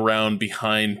creeping around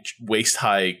behind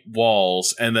waist-high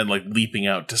walls and then like leaping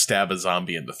out to stab a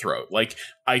zombie in the throat. Like,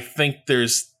 I think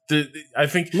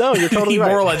no, you're totally right.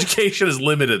 Moral education is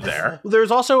limited there.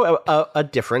 There's also a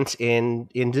difference in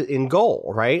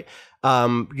goal, right?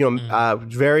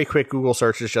 Very quick Google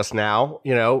searches just now.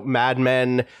 Mad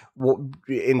Men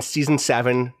in season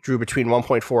 7 drew between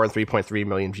 1.4 and 3.3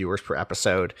 million viewers per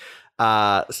episode.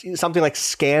 Something like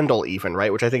Scandal, even,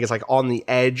 right, which I think is like on the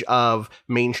edge of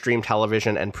mainstream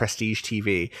television and prestige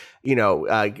TV.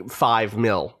 5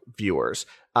 mil viewers.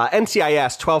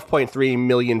 NCIS 12.3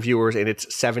 million viewers in its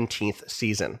 17th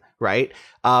season, right?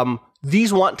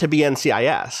 These want to be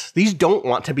NCIS. These don't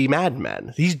want to be Mad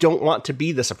Men. These don't want to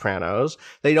be The Sopranos.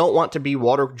 They don't want to be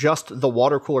just the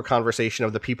water cooler conversation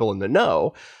of the people in the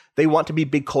know. They want to be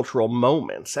big cultural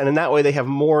moments. And in that way, they have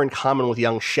more in common with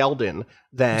young Sheldon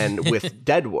than with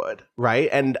Deadwood, right?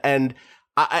 And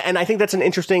I think that's an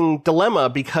interesting dilemma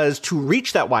because to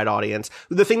reach that wide audience,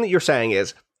 the thing that you're saying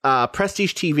is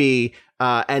prestige TV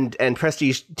and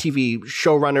prestige TV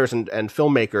showrunners and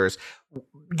filmmakers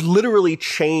literally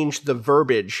change the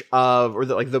verbiage of, or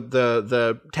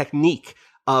the technique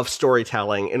of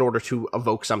storytelling in order to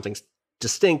evoke something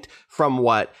distinct from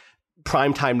what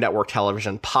primetime network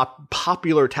television,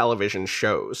 popular television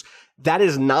shows. That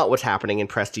is not what's happening in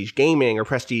prestige gaming or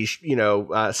prestige,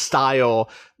 style,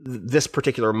 this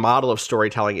particular model of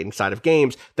storytelling inside of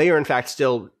games. They are in fact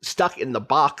still stuck in the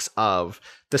box of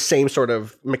the same sort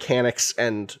of mechanics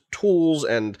and tools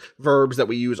and verbs that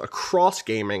we use across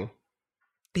gaming.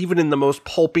 Even in the most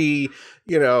pulpy,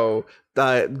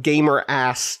 gamer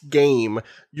ass game,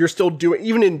 you're still doing,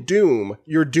 even in Doom,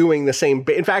 you're doing the same.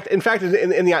 In fact, in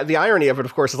the irony of it,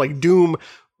 of course, is like Doom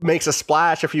makes a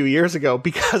splash a few years ago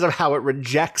because of how it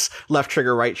rejects left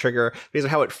trigger, right trigger, because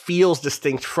of how it feels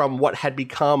distinct from what had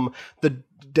become the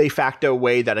de facto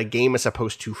way that a game is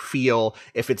supposed to feel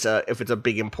if it's a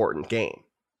big important game.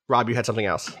 Rob, you had something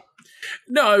else?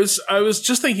 No, I was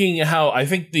just thinking how I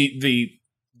think the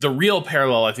real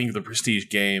parallel, I think, of the prestige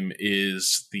game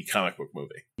is the comic book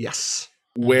movie. Yes.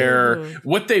 Where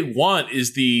what they want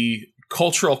is the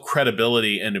cultural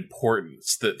credibility and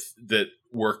importance that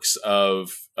works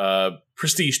of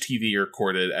prestige TV are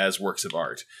recorded as works of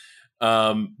art.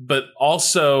 But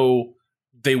also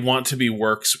they want to be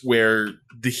works where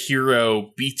the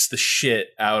hero beats the shit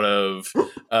out of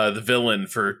the villain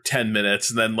for 10 minutes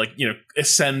and then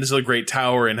ascends a great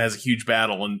tower and has a huge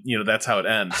battle and that's how it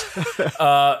ends.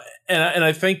 And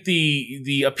I think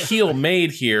the appeal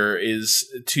made here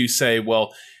is to say,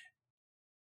 well,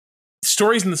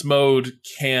 stories in this mode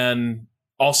can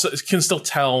still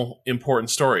tell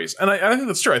important stories. And I think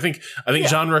that's true. I think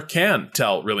genre can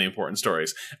tell really important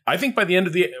stories. I think by the end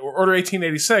of the Order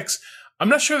 1886, I'm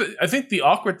not sure I think the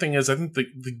awkward thing is I think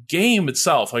the game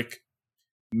itself, like,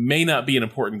 may not be an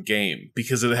important game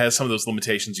because it has some of those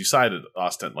limitations you cited,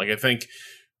 Austin. Like, I think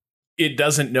it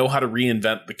doesn't know how to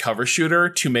reinvent the cover shooter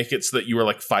to make it so that you are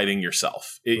like fighting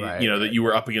yourself, that you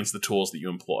were up against the tools that you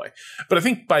employ. But I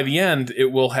think by the end,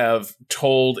 it will have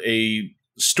told a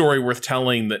story worth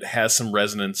telling that has some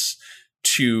resonance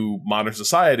to modern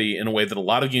society in a way that a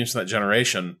lot of games from that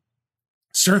generation,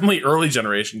 certainly early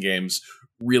generation games,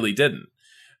 really didn't.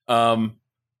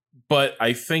 But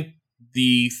I think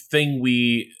the thing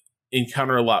we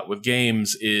encounter a lot with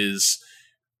games is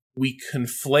we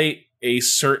conflate a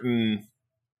certain,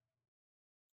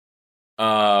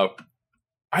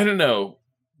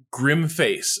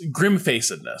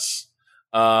 grim-facedness,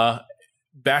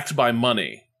 backed by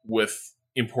money with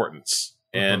importance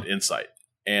and insight.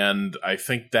 And I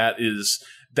think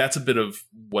that's a bit of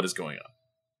what is going on.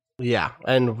 Yeah,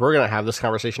 and we're going to have this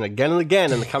conversation again and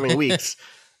again in the coming weeks.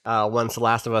 Once The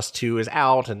Last of Us 2 is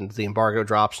out and the embargo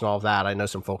drops and all of that. I know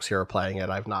some folks here are playing it.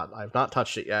 I've not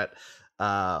touched it yet.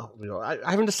 I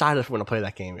haven't decided if I'm going to play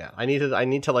that game yet. I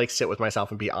need to like sit with myself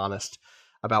and be honest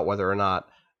about whether or not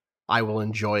I will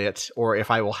enjoy it, or if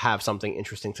I will have something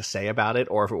interesting to say about it,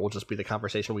 or if it will just be the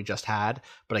conversation we just had.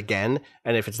 But again,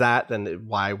 and if it's that, then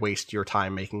why waste your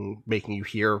time making you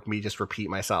hear me just repeat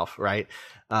myself, right?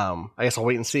 I guess I'll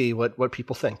wait and see what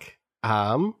people think.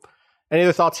 Any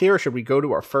other thoughts here, or should we go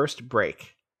to our first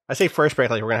break? I say first break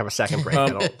like we're gonna have a second break. I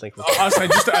don't think.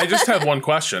 I just have one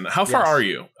question. How far are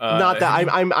you? Not that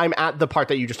I'm at the part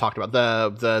that you just talked about.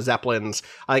 The Zeppelins.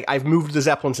 I've moved the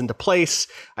Zeppelins into place.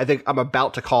 I think I'm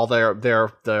about to call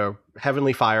their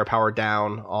heavenly firepower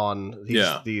down on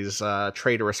these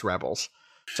traitorous rebels.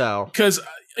 So because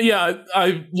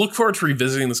I look forward to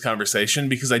revisiting this conversation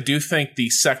because I do think the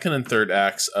second and third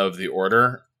acts of the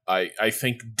Order I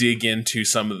think dig into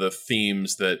some of the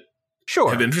themes that.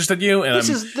 Sure. Have interested you, and this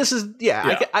is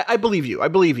I believe you.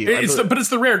 But it's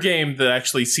the rare game that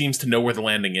actually seems to know where the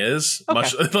landing is,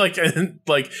 much like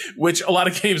which a lot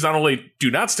of games not only do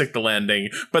not stick the landing,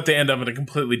 but they end up at a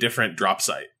completely different drop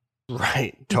site.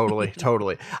 Right. Totally.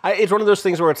 It's one of those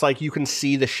things where it's like you can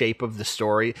see the shape of the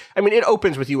story. I mean, it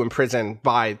opens with you in prison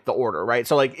by the Order, right?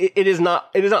 So like it is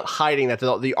not hiding that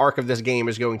the arc of this game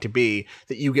is going to be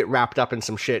that you get wrapped up in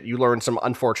some shit. You learn some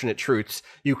unfortunate truths.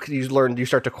 You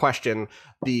start to question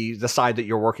the side that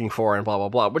you're working for and blah blah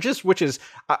blah. Which is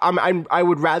I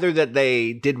would rather that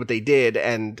they did what they did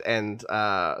and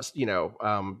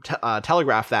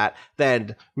telegraph that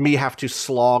than me have to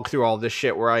slog through all this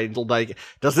shit where I like,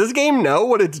 does this game know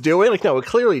what it's doing? Like, no, it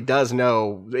clearly does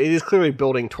know. It is clearly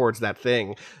building towards that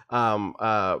thing.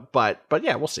 But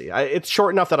yeah, we'll see. It's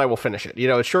short enough that I will finish it.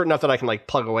 It's short enough that I can like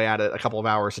plug away at it a couple of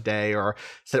hours a day or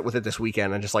sit with it this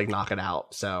weekend and just like knock it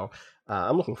out. So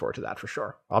I'm looking forward to that for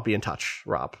sure. I'll be in touch,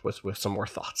 Rob, with some more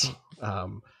thoughts.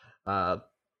 I'm going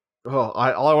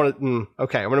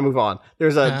to move on.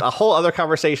 There's a whole other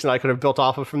conversation that I could have built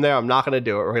off of from there. I'm not going to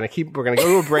do it. We're going to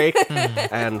go to a break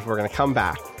and we're going to come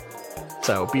back.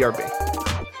 So BRB.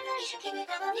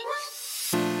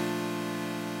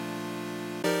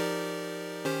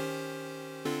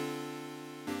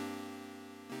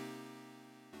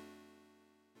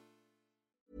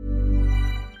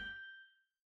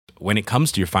 When it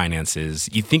comes to your finances,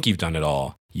 you think you've done it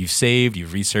all. You've saved,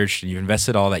 you've researched, and you've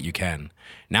invested all that you can.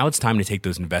 Now it's time to take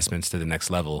those investments to the next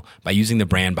level by using the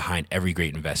brand behind every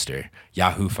great investor,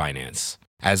 Yahoo Finance.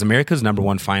 As America's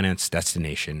 #1 finance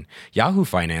destination, Yahoo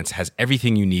Finance has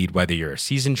everything you need, whether you're a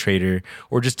seasoned trader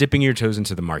or just dipping your toes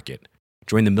into the market.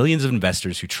 Join the millions of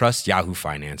investors who trust Yahoo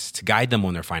Finance to guide them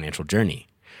on their financial journey.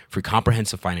 For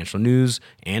comprehensive financial news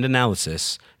and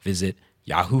analysis, visit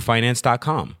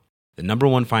yahoofinance.com. The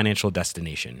 #1 financial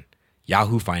destination,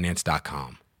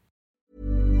 yahoofinance.com.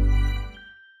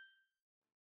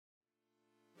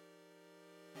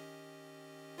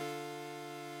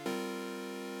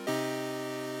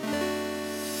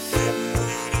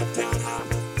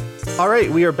 All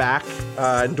right, we are back.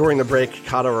 During the break,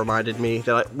 Kato reminded me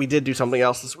that we did do something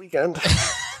else this weekend.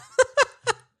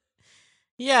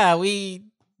 Yeah,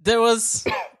 there was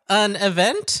an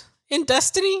event in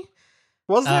Destiny.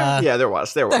 Was there? Yeah, there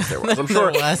was. I'm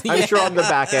sure. I'm sure on the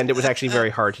back end it was actually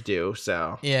very hard to do.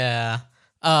 So yeah,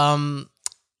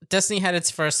 Destiny had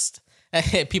its first.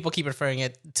 People keep referring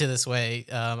it to this way.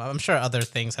 I'm sure other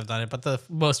things have done it, but the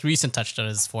most recent touchstone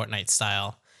is Fortnite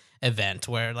style. event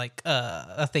where like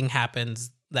a thing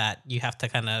happens that you have to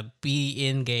kind of be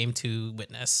in game to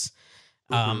witness.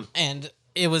 And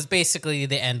it was basically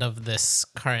the end of this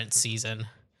current season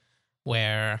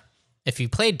where if you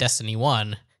played Destiny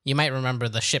 1, you might remember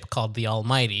the ship called the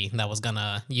Almighty that was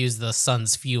gonna use the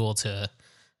sun's fuel to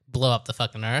blow up the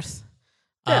fucking Earth.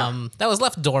 Yeah. That was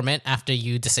left dormant after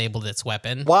you disabled its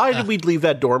weapon. Why did we leave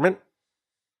that dormant?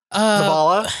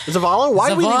 Zavala? Why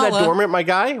did we leave that dormant, my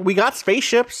guy? We got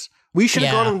spaceships. We should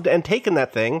have gone and taken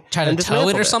that thing. Try to tow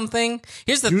it or something.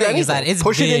 Here's the thing: is that it's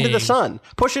push it into the sun.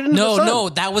 Push it into the sun. No,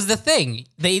 that was the thing.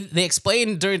 They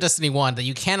explained during Destiny 1 that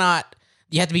you cannot.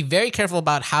 You have to be very careful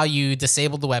about how you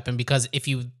disable the weapon, because if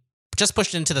you just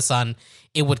pushed it into the sun,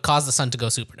 it would cause the sun to go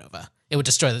supernova. It would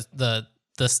destroy the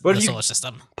solar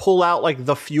system. Pull out like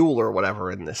the fuel or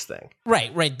whatever in this thing.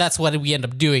 Right. That's what we end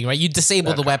up doing, right? You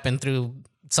disable the weapon through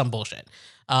some bullshit.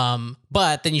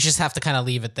 But then you just have to kind of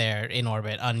leave it there in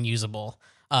orbit, unusable.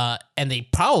 And they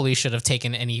probably should have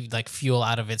taken any like fuel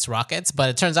out of its rockets, but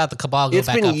it turns out the Cabal go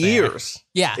back up there. It's been years.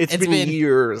 Yeah, it's been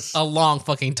years. A long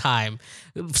fucking time.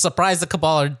 Surprised the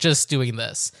Cabal are just doing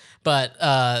this, but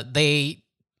they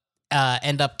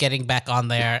end up getting back on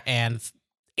there and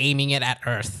aiming it at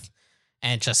Earth,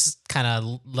 and just kind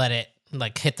of let it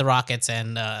like hit the rockets,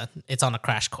 and it's on a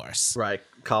crash course. Right,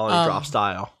 colony drop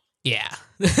style. Yeah.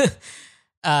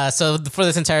 So for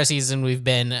this entire season, we've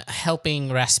been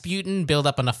helping Rasputin build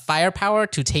up enough firepower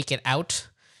to take it out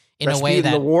in a way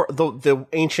that the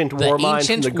ancient war mine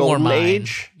from the Golden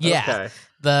Age. Yeah, okay.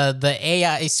 The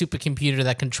AI supercomputer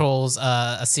that controls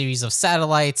a series of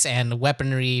satellites and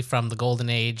weaponry from the Golden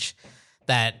Age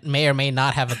that may or may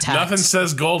not have attacked. Nothing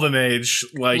says Golden Age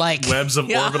like webs of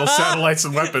orbital satellites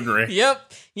and weaponry.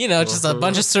 Yep, just a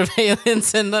bunch of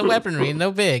surveillance and the weaponry,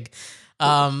 no big.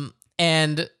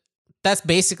 And that's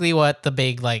basically what the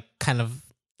big like kind of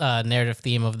narrative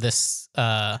theme of this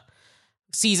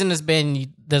season has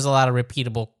been. There's a lot of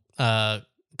repeatable kind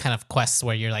of quests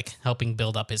where you're like helping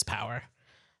build up his power.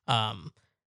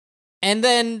 And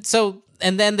then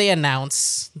they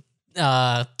announce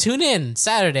tune in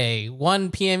Saturday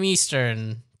 1 p.m.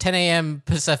 Eastern, 10 a.m.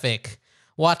 Pacific.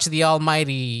 Watch the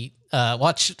Almighty.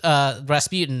 Watch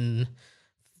Rasputin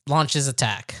launch his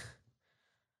attack.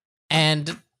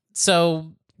 And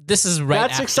so this is right.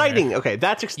 That's after. exciting. Okay,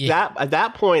 that at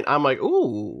that point I'm like,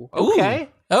 ooh, okay,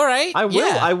 all right.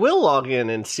 I will log in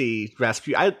and see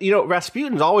Rasputin.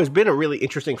 Rasputin's always been a really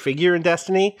interesting figure in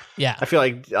Destiny. Yeah, I feel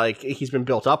like he's been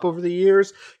built up over the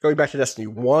years. Going back to Destiny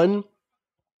 1,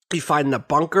 you find the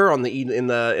bunker in the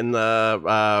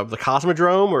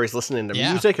Cosmodrome where he's listening to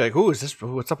music. Like, who is this?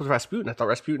 What's up with Rasputin? I thought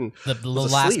Rasputin the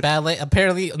last ballet.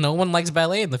 Apparently, no one likes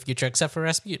ballet in the future except for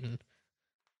Rasputin.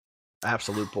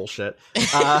 Absolute bullshit.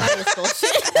 That is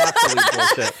bullshit. Absolute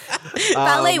bullshit.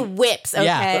 Ballet whips,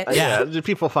 okay? Yeah.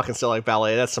 People fucking still like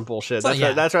ballet. That's some bullshit.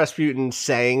 That's Rasputin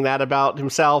saying that about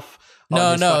himself.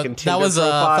 No, that was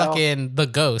fucking the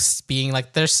Ghost being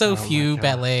like, there's so few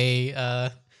ballet.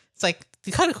 It's like,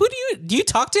 who do you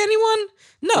talk to anyone?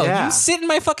 No, you sit in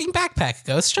my fucking backpack,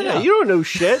 Ghost. Shut up. You don't know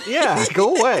shit. Yeah,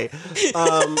 go away.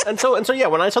 And so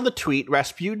when I saw the tweet,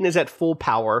 Rasputin is at full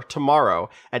power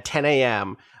tomorrow at 10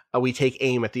 a.m. We take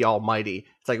aim at the Almighty.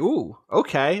 It's like, ooh,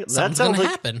 okay. Something's gonna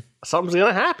happen. Something's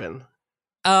gonna happen.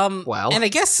 Well, and I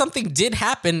guess something did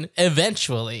happen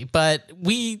eventually, but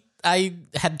I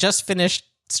had just finished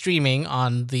streaming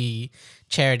on the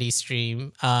charity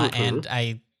stream, and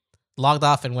I logged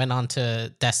off and went on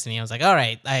to Destiny. I was like, all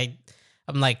right,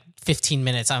 I'm like 15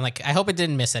 minutes. I'm like, I hope I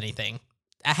didn't miss anything.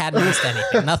 I hadn't missed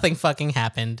anything. Nothing fucking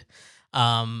happened.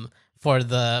 For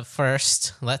the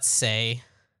first, let's say,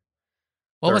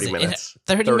 what was it? Minutes.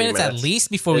 30 minutes at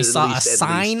least before we saw a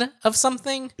sign of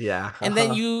something. Yeah. And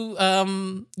then you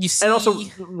see. And also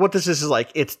what this is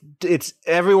like, it's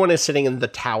everyone is sitting in the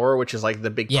tower, which is like the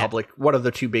big public, one of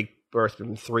the two big, or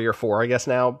 3 or 4, I guess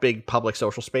now, big public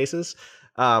social spaces.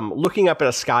 Looking up at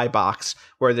a skybox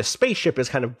where the spaceship is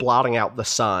kind of blotting out the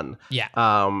sun. Yeah.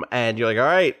 And you're like, all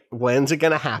right, when's it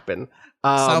going to happen?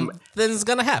 Something's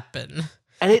going to happen.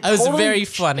 And it was very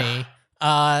funny.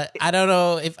 I don't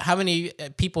know how many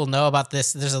people know about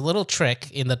this. There's a little trick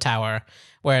in the tower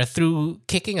where through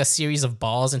kicking a series of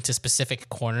balls into specific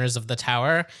corners of the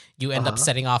tower, you end up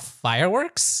setting off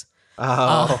fireworks.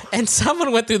 And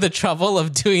someone went through the trouble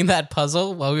of doing that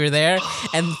puzzle while we were there,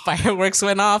 and fireworks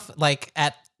went off like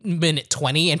at minute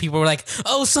 20, and people were like,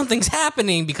 oh, something's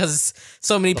happening, because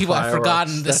so many people have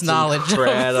forgotten this knowledge.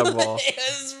 Incredible. It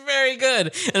was very good.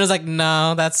 And it was like,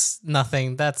 no, that's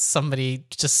nothing. That's somebody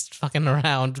just fucking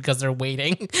around because they're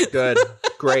waiting. Good.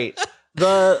 Great.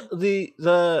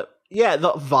 The Yeah,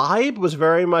 the vibe was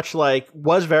very much like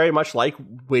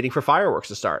waiting for fireworks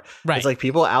to start. Right. It's like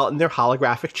people out in their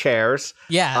holographic chairs,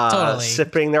 totally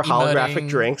sipping their holographic Emoting,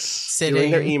 drinks, sitting,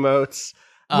 doing their emotes,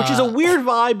 which is a weird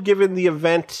vibe given the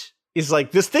event is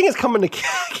like, this thing is coming to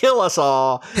kill us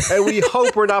all, and we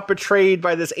hope we're not betrayed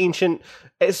by this ancient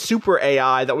super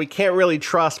AI that we can't really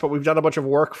trust, but we've done a bunch of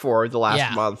work for the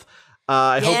last month.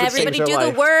 I hope it everybody saves do our the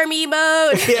life. worm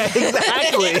emote. Yeah,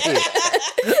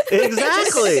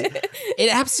 exactly.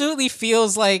 It absolutely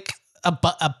feels like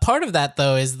a part of that,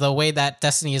 though, is the way that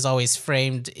Destiny has always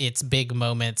framed its big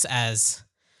moments as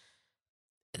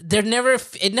it never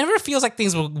feels like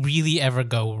things will really ever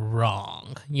go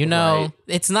wrong. You know,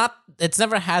 Right. It's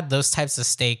never had those types of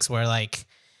stakes where, like,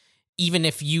 even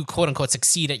if you quote unquote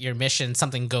succeed at your mission,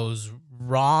 something goes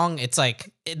wrong. It's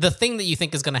like the thing that you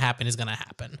think is going to happen is going to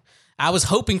happen. I was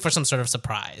hoping for some sort of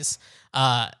surprise.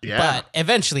 But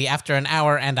eventually, after an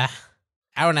hour and a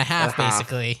half,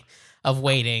 basically, of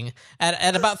waiting,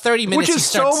 at about 30 minutes, which is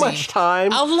so much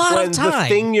time. A lot when of time. The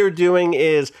thing you're doing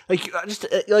is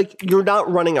like you're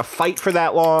not running a fight for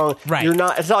that long. Right. You're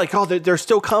not. It's not like, oh, they're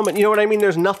still coming. You know what I mean?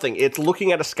 There's nothing. It's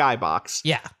looking at a skybox.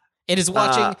 Yeah. It is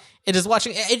watching.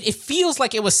 It feels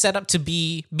like it was set up to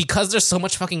be, because there's so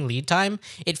much fucking lead time.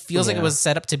 It feels like it was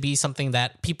set up to be something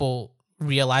that people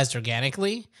realized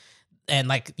organically. And,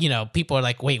 like, you know, people are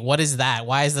like, wait, what is that?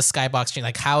 Why is the skybox changing?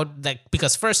 Like, how that?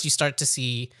 Because first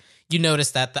you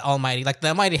notice that the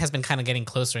Almighty has been kind of getting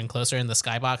closer and closer in the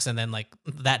skybox. And then, like,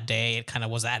 that day it kind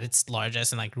of was at its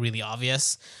largest and, like, really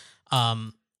obvious.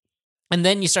 And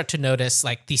then you start to notice,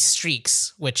 like, these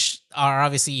streaks, which are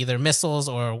obviously either missiles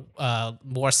or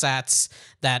warsats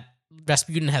that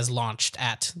Rasputin has launched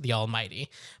at the Almighty.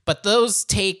 But those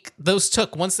took,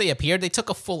 once they appeared, they took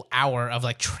a full hour of,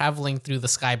 like, traveling through the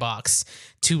skybox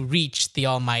to reach the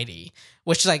Almighty,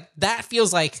 which, like, that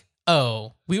feels like,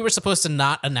 oh, we were supposed to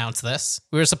not announce this.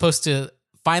 We were supposed to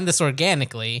find this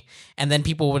organically, and then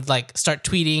people would, like, start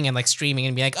tweeting and, like, streaming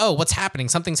and be like, oh, what's happening?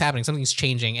 Something's happening. Something's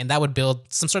changing. And that would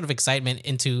build some sort of excitement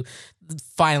into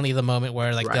finally the moment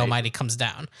where, like, the Almighty comes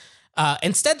down.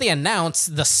 Instead, they announce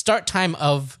the start time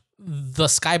of the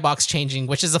skybox changing,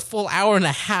 which is a full hour and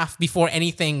a half before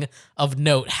anything of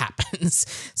note happens.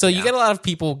 So you get a lot of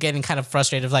people getting kind of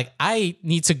frustrated, like, I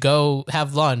need to go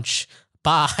have lunch.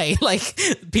 Bye. Like,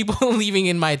 people leaving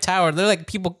in my tower. They're like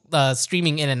people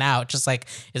streaming in and out, just like,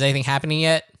 is anything happening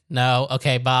yet? No.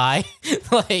 Okay, bye.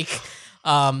 Like,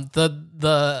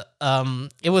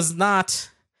 it was not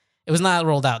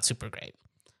rolled out super great.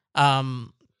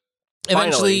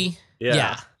 Eventually,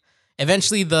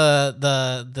 eventually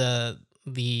the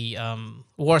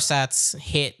warsats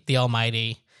hit the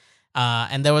Almighty,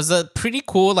 and there was a pretty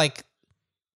cool, like,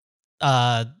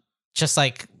 just,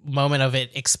 like, moment of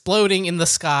it exploding in the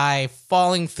sky,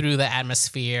 falling through the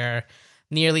atmosphere,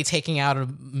 nearly taking out a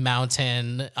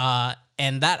mountain,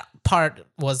 and that part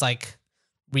was, like,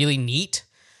 really neat.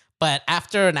 But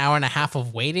after an hour and a half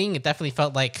of waiting, it definitely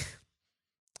felt like,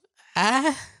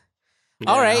 all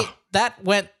right, that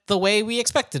went the way we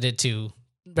expected it to.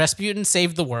 Rasputin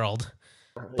saved the world,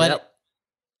 but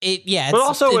it's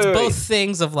both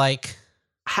things of, like,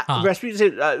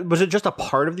 Rasputin, was it just a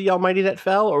part of the Almighty that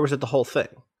fell, or was it the whole thing?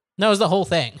 No, it was the whole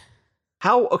thing.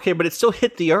 How? Okay, but it still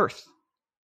hit the Earth.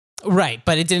 Right,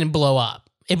 but it didn't blow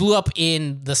up. It blew up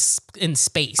in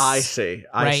space. I see.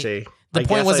 I see. The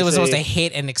point was, it was supposed to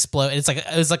hit and explode. It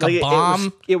was like a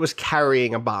bomb. It was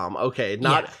carrying a bomb. Okay,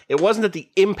 It wasn't that the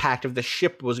impact of the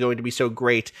ship was going to be so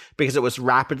great because it was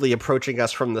rapidly approaching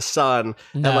us from the sun,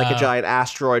 and like a giant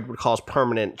asteroid would cause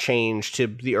permanent change to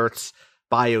the Earth's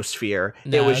biosphere.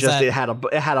 It was just it had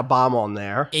a bomb on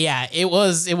there. Yeah, it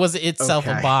was itself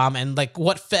a bomb, and, like,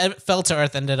 what fell to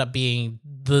Earth ended up being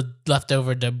the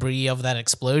leftover debris of that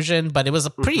explosion, but it was a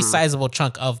pretty sizable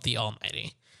chunk of the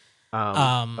Almighty.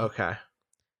 Okay.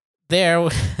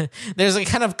 There's a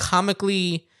kind of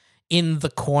comically in the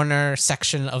corner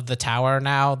section of the tower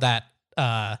now that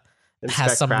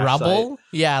has some rubble. Site.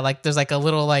 Yeah, like, there's, like, a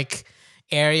little, like,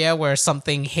 area where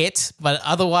something hit, but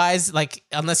otherwise, like,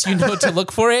 unless you know to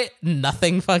look for it,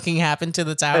 nothing fucking happened to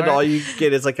the tower. And all you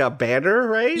get is, like, a banner,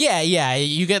 right? Yeah.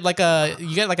 You get like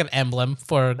an emblem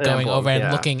for going over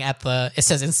and looking at it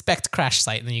says inspect crash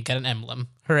site, and then you get an emblem.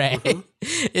 Hooray. Mm-hmm.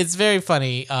 It's very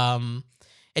funny.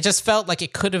 It just felt like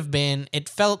it could have been, it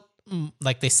felt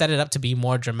like they set it up to be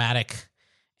more dramatic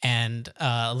and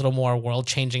a little more world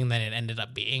changing than it ended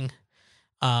up being.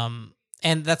 And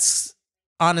that's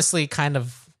honestly kind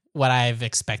of what I've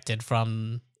expected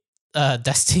from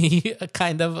Destiny,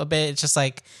 kind of a bit. It's just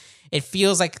like, it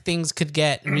feels like things could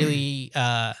get really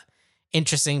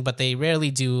interesting, but they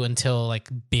rarely do until like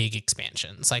big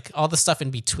expansions. Like all the stuff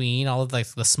in between, all of like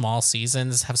the small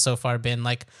seasons have so far been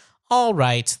like, all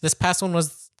right. This past one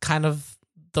was kind of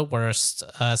the worst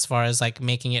as far as like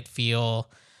making it feel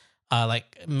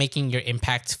like making your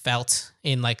impact felt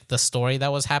in like the story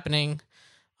that was happening.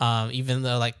 Even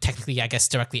though like technically, I guess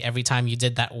directly every time you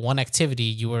did that one activity,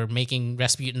 you were making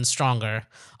Rasputin stronger.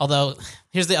 Although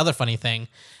here's the other funny thing.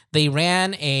 They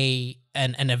ran an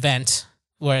event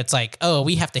where it's like, oh,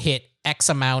 we have to hit X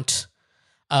amount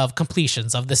of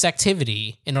completions of this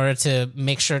activity in order to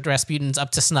make sure Rasputin's up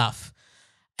to snuff.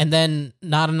 And then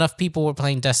not enough people were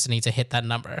playing Destiny to hit that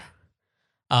number.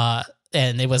 And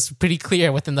it was pretty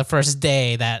clear within the first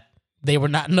day that they were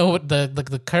not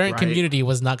the current community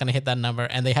was not going to hit that number,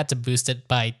 and they had to boost it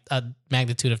by a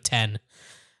magnitude of 10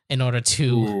 in order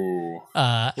to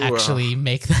actually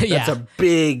make that. That's a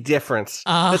big difference.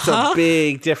 That's a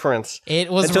big difference. It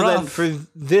was and so rough. then for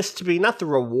this to be not the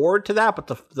reward to that, but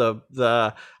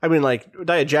the I mean, like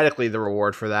diegetically the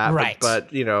reward for that, right? But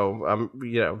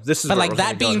this is. But like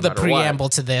that being the preamble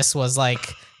to this was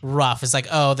like rough. It's like,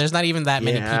 oh, there's not even that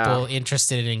many people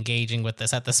interested in engaging with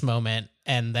this at this moment,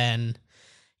 and then.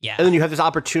 Yeah. And then you have this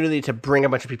opportunity to bring a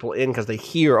bunch of people in because they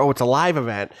hear, oh, it's a live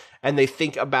event, and they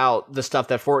think about the stuff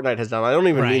that Fortnite has done. I don't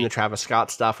even mean the Travis Scott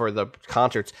stuff or the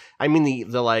concerts. I mean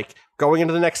the like going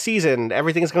into the next season,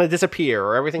 everything's going to disappear,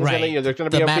 or everything's going to, there's going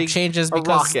to be the a map big changes a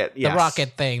because rocket. The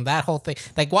rocket thing, that whole thing,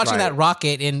 like watching that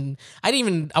rocket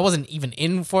I wasn't even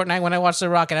in Fortnite when I watched the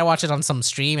rocket. I watched it on some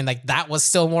stream, and like that was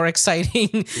still more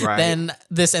exciting than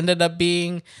this ended up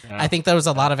being. Yeah. I think there was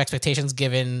a lot of expectations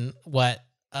given what.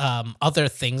 Other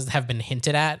things have been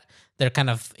hinted at. They're kind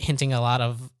of hinting a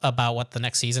lot about what the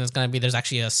next season is going to be. There's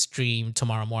actually a stream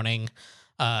tomorrow morning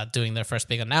doing their first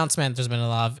big announcement. There's been a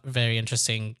lot of very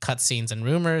interesting cutscenes and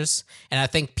rumors. And I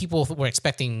think people were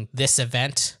expecting this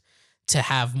event to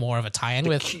have more of a tie-in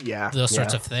with those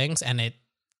sorts of things. And it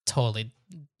totally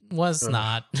was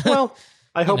not. Well,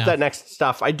 I hope that next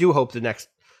stuff, I do hope the next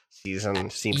season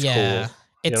seems cool.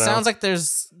 It sounds like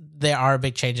there are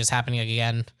big changes happening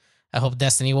again. I hope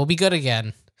Destiny will be good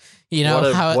again. You know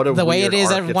the way it is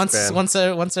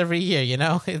once every year. You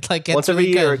know, it like gets once every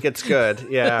really year good. It gets good.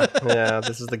 Yeah,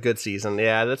 This is the good season.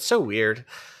 Yeah, that's so weird.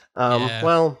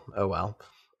 Well, oh well.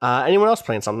 Anyone else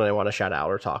playing something they want to shout out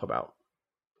or talk about?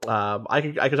 I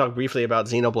could talk briefly about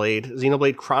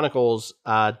Xenoblade Chronicles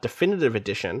Definitive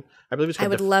Edition. I believe it's called I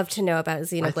would love to know about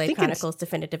Xenoblade Chronicles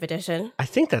Definitive Edition. I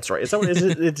think that's right. Is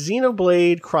it? It's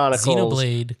Xenoblade Chronicles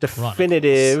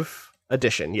Definitive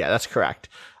Edition. Yeah, that's correct.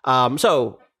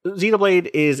 So Xenoblade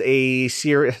is a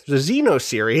series. The Xeno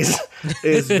series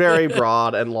is very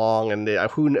broad and long, and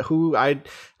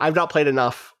I've not played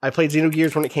enough. I played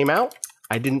Xenogears when it came out.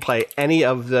 I didn't play any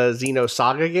of the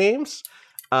Xenosaga games.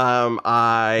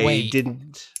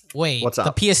 Didn't. Wait, what's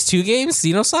up? The PS2 games,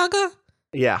 Xenosaga?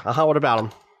 Yeah. What about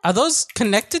them? Are those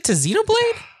connected to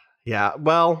Xenoblade? Yeah.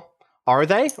 Well, are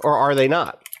they or are they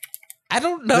not? I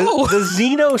don't know. The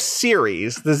Xeno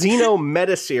series, the Xeno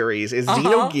meta series is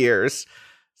Xenogears,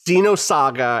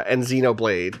 Xenosaga, and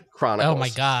Xenoblade Chronicles. Oh my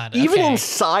god. Even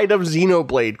inside of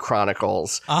Xenoblade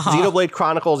Chronicles, Xenoblade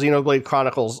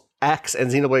Chronicles X, and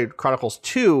Xenoblade Chronicles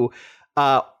 2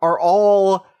 are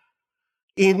all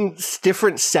in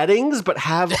different settings, but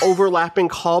have overlapping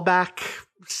callback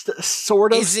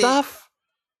sort of stuff.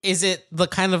 Is it the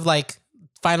kind of like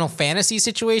Final Fantasy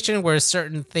situation where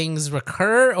certain things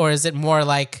recur, or is it more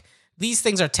like these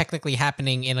things are technically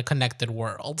happening in a connected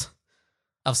world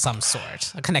of some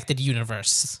sort, a connected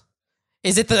universe?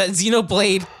 Is it the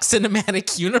Xenoblade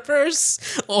cinematic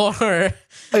universe, or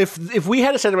if we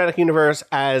had a cinematic universe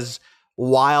as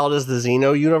wild as the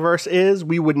Xeno universe is,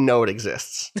 we wouldn't know it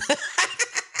exists.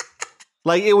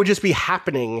 Like it would just be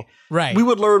happening. Right. We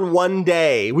would learn one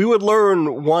day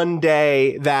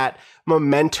that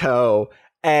Memento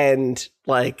and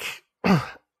like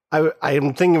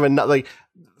I'm thinking of another, like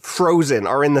Frozen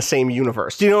are in the same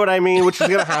universe. Do you know what I mean? Which is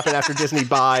going to happen after Disney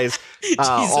buys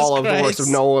all of the works of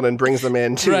Nolan and brings them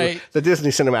into the Disney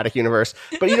cinematic universe.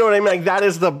 But you know what I mean? Like that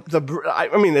is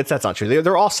I mean, that's not true.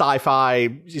 They're all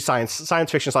sci-fi,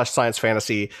 science fiction / science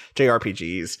fantasy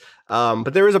JRPGs.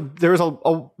 But there is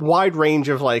a wide range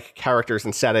of like characters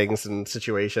and settings and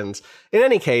situations. In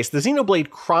any case, the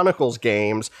Xenoblade Chronicles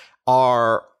games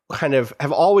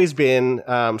have always been,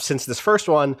 since this first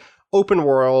one, open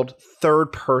world,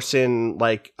 third person,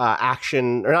 like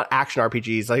action, or not action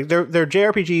RPGs. Like they're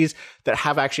JRPGs that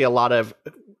have actually a lot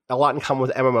in common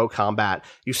with MMO combat.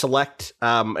 You select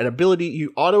an ability,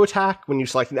 you auto attack when you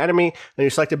select an enemy, and you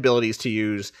select abilities to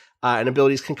use, and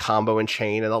abilities can combo and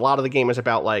chain. And a lot of the game is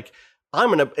about like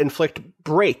I'm going to inflict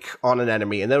break on an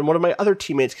enemy, and then one of my other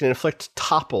teammates can inflict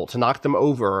topple to knock them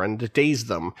over and to daze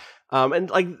them. And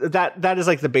like that is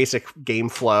like the basic game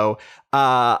flow.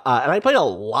 And I played a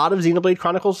lot of Xenoblade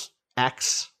Chronicles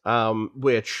X,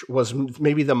 which was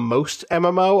maybe the most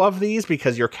MMO of these,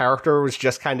 because your character was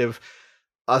just kind of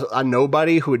a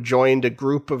nobody who had joined a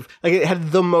group of, like, it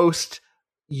had the most,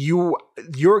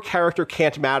 your character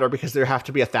can't matter because there have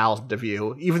to be 1,000 of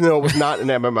you, even though it was not an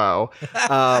MMO.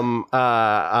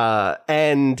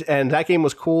 And that game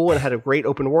was cool and had a great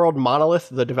open world. Monolith,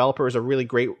 the developer, is really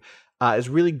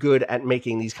good at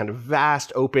making these kind of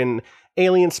vast open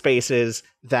alien spaces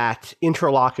that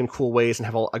interlock in cool ways and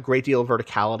have a great deal of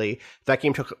verticality. That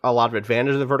game took a lot of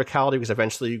advantage of the verticality because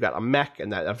eventually you got a mech,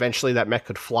 and that eventually that mech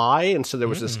could fly. And so there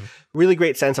was this really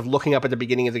great sense of looking up at the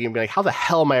beginning of the game being like, how the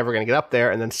hell am I ever going to get up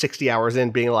there? And then 60 hours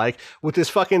in being like, with this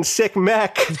fucking sick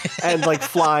mech and like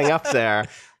flying up there.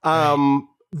 The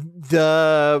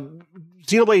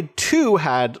Xenoblade 2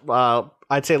 had,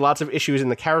 I'd say, lots of issues in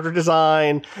the character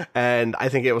design, and I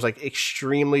think it was like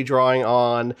extremely drawing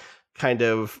on kind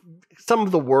of some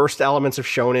of the worst elements of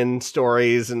shonen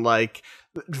stories, and like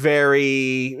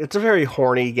it's a very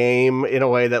horny game in a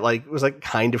way that like was like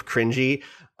kind of cringy.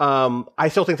 I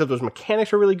still think that those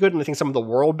mechanics were really good, and I think some of the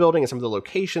world building and some of the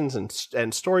locations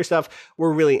and story stuff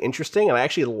were really interesting, and I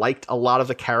actually liked a lot of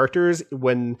the characters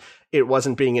when it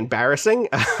wasn't being embarrassing.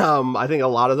 I think a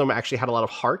lot of them actually had a lot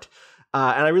of heart.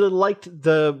 And I really liked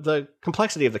the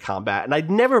complexity of the combat. And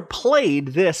I'd never played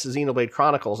this Xenoblade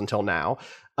Chronicles until now,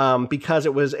 because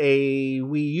it was a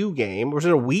Wii U game. Was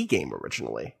it a Wii game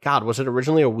originally? God, was it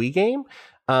originally a Wii game?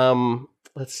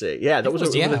 Let's see. Yeah, I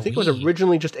think it was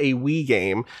originally just a Wii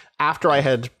game after I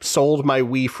had sold my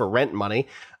Wii for rent money.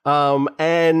 So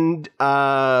I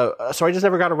just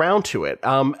never got around to it.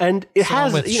 And it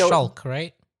has, with Shulk,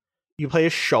 right? You play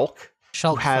as Shulk.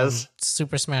 Shulk has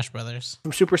Super Smash Brothers.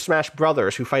 From Super Smash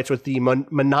Brothers, who fights with the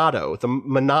Monado. It's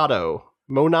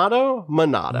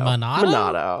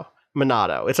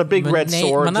a big red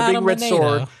sword. It's a big red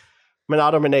sword.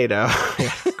 Monado.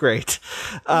 Yeah, great.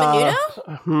 Menudo?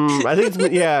 I think it's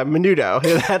Menudo.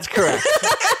 Yeah, that's correct.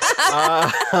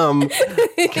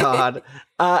 God.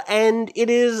 And it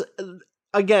is,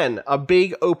 again, a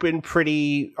big, open,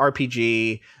 pretty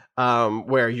RPG.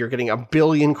 Where you're getting a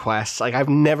billion quests. Like, I've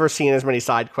never seen as many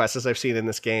side quests as I've seen in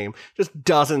this game. Just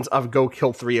dozens of go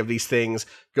kill 3 of these things,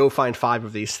 go find 5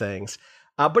 of these things.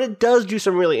 But it does do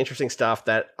some really interesting stuff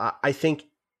that I think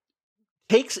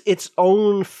takes its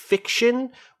own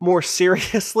fiction more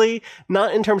seriously,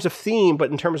 not in terms of theme, but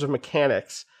in terms of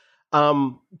mechanics.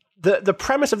 The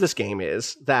premise of this game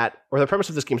is that, or the premise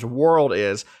of this game's world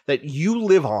is that you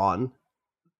live on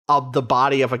the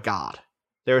body of a god.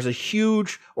 There's a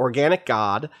huge organic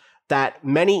god that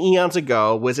many eons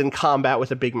ago was in combat with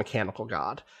a big mechanical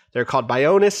god. They're called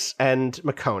Bionis and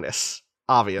Mechonis,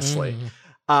 obviously.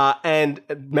 And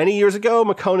many years ago,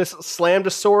 Mechonis slammed a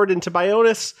sword into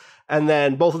Bionis, and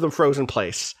then both of them froze in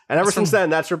place. And ever since then,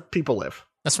 that's where people live.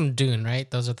 That's from Dune, right?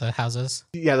 Those are the houses?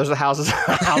 Yeah, those are houses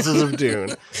of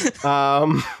Dune.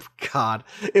 God.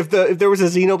 If there was a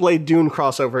Xenoblade Dune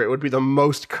crossover, it would be the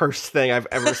most cursed thing I've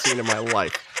ever seen in my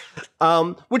life.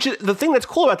 Which is the thing that's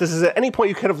cool about this is at any point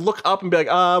you kind of look up and be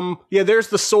like, yeah, there's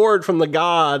the sword from the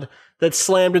god that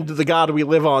slammed into the god we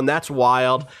live on. That's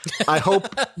wild. I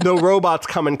hope no robots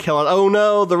come and kill us. Oh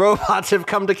no, the robots have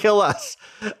come to kill us.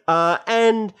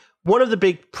 And one of the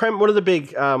big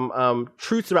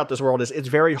truths about this world is it's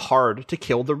very hard to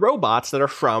kill the robots that are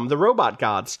from the robot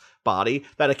god's body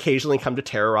that occasionally come to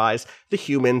terrorize the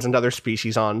humans and other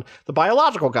species on the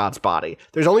biological god's body.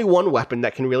 There's only one weapon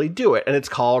that can really do it, and it's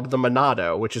called the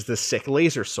Monado, which is this sick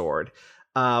laser sword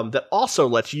that also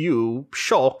lets you,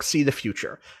 Shulk, see the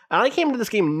future. And I came to this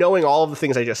game knowing all of the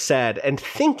things I just said and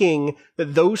thinking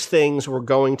that those things were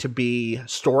going to be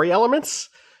story elements,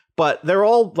 but they're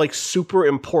all like super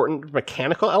important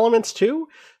mechanical elements too.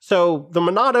 So the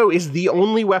Monado is the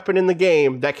only weapon in the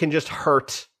game that can just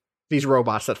hurt these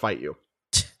robots that fight you.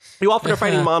 You often are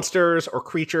fighting monsters or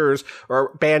creatures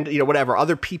or whatever,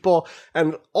 other people,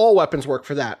 and all weapons work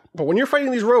for that. But when you're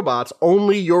fighting these robots,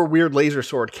 only your weird laser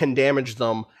sword can damage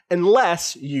them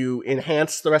unless you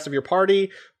enhance the rest of your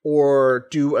party or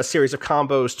do a series of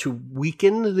combos to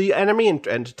weaken the enemy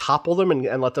and topple them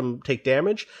and let them take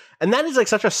damage. And that is like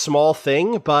such a small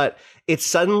thing, but it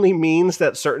suddenly means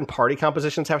that certain party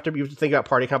compositions you have to think about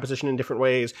party composition in different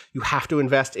ways. You have to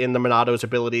invest in the Monado's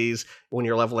abilities when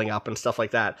you're leveling up and stuff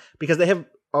like that, because they have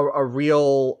a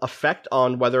real effect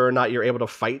on whether or not you're able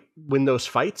to win those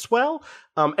fights well.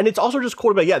 And it's also just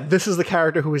cool to be like, yeah, this is the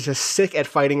character who is just sick at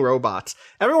fighting robots.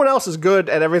 Everyone else is good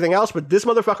at everything else, but this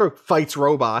motherfucker fights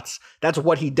robots. That's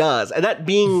what he does. And that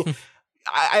being...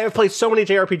 I have played so many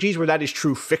JRPGs where that is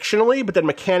true fictionally, but then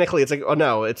mechanically it's like, oh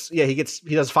no, he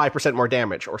does 5% more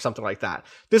damage or something like that.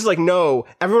 This is like, no,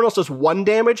 everyone else does 1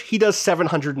 damage, he does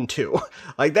 702.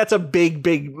 Like, that's a big,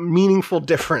 big, meaningful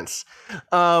difference.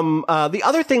 The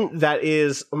other thing that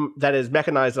is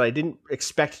mechanized that I didn't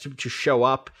expect to show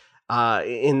up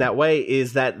in that way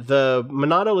is that the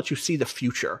Monado lets you see the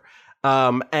future.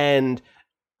 And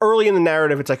early in the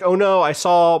narrative, it's like, oh no, I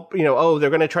saw,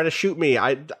 they're going to try to shoot me.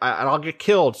 I'll get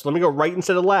killed. So let me go right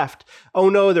instead of left. Oh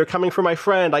no, they're coming for my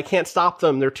friend. I can't stop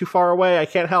them. They're too far away. I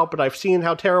can't help, but I've seen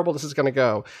how terrible this is going to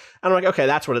go. And I'm like, okay,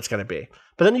 that's what it's going to be.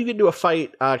 But then you get into a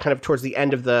fight kind of towards the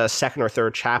end of the second or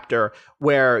third chapter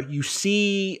where you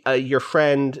see your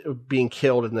friend being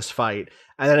killed in this fight.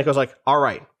 And then it goes like, all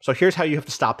right, so here's how you have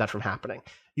to stop that from happening.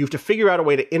 You have to figure out a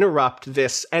way to interrupt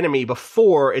this enemy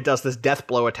before it does this death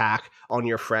blow attack on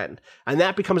your friend. And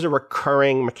that becomes a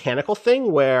recurring mechanical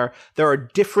thing where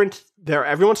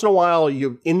every once in a while,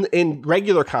 you in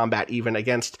regular combat, even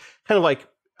against kind of like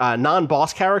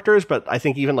non-boss characters, but I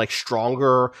think even like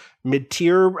stronger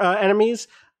mid-tier enemies,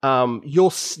 it'll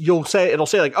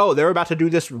say like, oh, they're about to do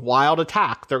this wild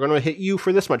attack. They're going to hit you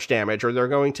for this much damage, or they're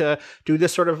going to do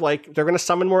this sort of like, they're going to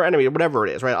summon more enemy, whatever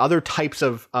it is, right? Other types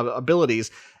of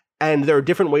abilities. And there are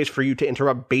different ways for you to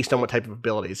interrupt based on what type of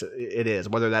abilities it is,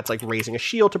 whether that's like raising a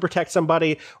shield to protect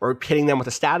somebody or hitting them with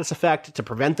a status effect to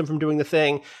prevent them from doing the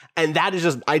thing. And that is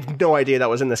just, I had no idea that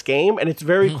was in this game. And it's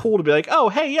very cool to be like, oh,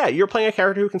 hey, yeah, you're playing a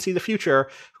character who can see the future,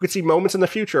 who can see moments in the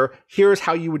future. Here's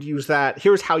how you would use that.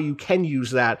 Here's how you can use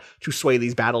that to sway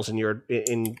these battles into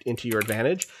your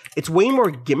advantage. It's way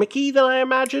more gimmicky than I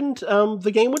imagined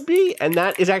the game would be. And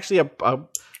that is actually a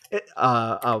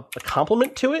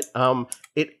compliment to it.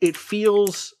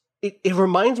 It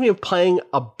reminds me of playing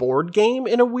a board game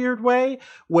in a weird way,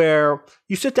 where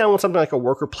you sit down with something like a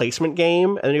worker placement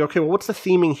game and you go, okay, well, what's the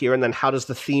theming here? And then how does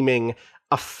the theming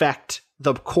affect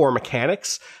the core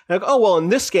mechanics? And like, oh, well, in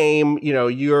this game,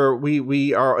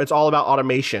 it's all about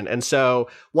automation. And so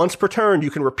once per turn,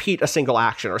 you can repeat a single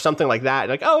action or something like that.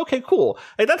 And like, oh, okay, cool.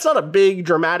 Like, that's not a big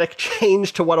dramatic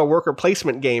change to what a worker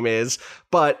placement game is,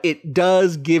 but it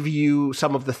does give you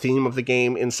some of the theme of the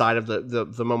game inside of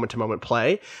the moment to moment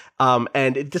play.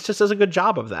 And it just does a good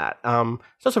job of that.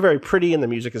 It's also very pretty and the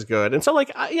music is good. And so like,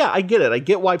 I get it. I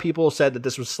get why people said that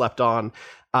this was slept on.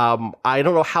 I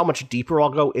don't know how much deeper I'll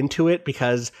go into it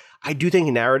because I do think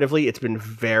narratively it's been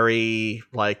very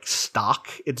like stock.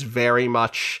 It's very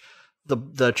much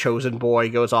the chosen boy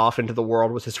goes off into the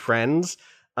world with his friends.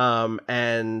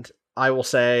 And I will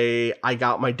say I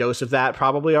got my dose of that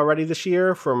probably already this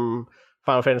year from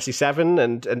Final Fantasy VII.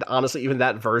 And honestly, even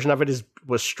that version of it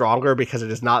was stronger because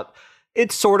it is not,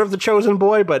 it's sort of the chosen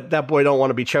boy, but that boy don't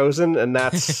want to be chosen. And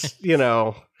that's,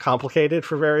 complicated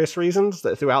for various reasons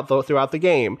throughout the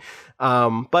game.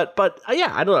 But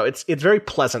yeah, I don't know. It's very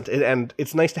pleasant, and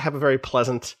it's nice to have a very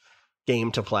pleasant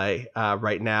game to play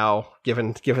right now,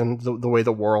 given the way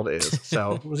the world is.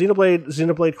 So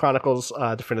Xenoblade Chronicles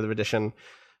Definitive Edition,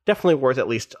 definitely worth at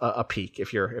least a peek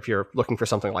if you're looking for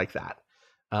something like that.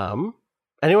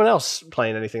 Anyone else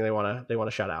playing anything they want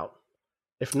to shout out?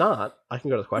 If not, I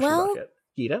can go to the question bucket.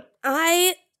 Gita?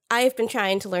 I've been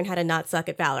trying to learn how to not suck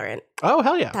at Valorant. Oh,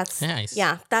 hell yeah. That's nice.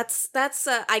 Yeah, I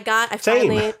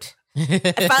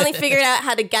finally figured out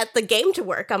how to get the game to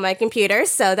work on my computer,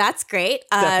 so that's great.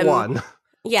 Step one.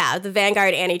 Yeah, the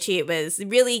Vanguard anti-cheat was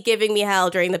really giving me hell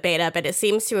during the beta, but it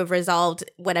seems to have resolved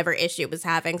whatever issue it was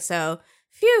having, so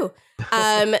phew.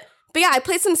 But yeah, I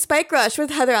played some Spike Rush with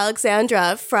Heather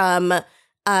Alexandra from,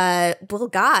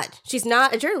 she's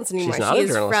not a journalist anymore.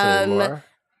 She's from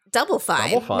Double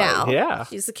Fine now. Yeah.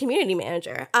 She's a community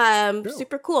manager.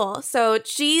 Super cool. So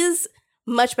she's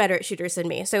much better at shooters than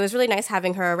me. So it was really nice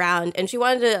having her around. And she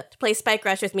wanted to play Spike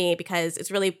Rush with me because it's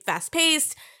really fast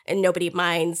paced and nobody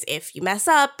minds if you mess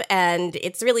up. And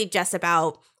it's really just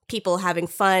about people having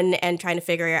fun and trying to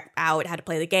figure out how to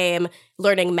play the game,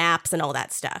 learning maps and all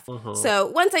that stuff. Mm-hmm. So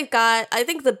once I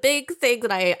think the big thing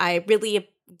that I really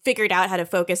figured out how to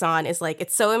focus on is like,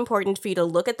 it's so important for you to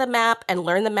look at the map and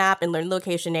learn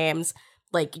location names.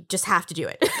 Like, you just have to do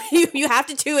it. you have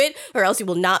to do it or else you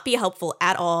will not be helpful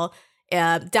at all.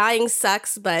 Dying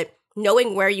sucks, but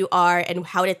knowing where you are and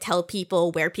how to tell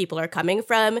people where people are coming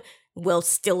from will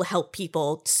still help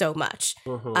people so much.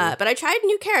 Mm-hmm. But I tried a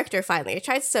new character finally. I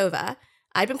tried Sova.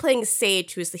 I've been playing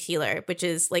Sage, who's the healer, which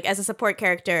is like, as a support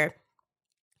character,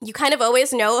 you kind of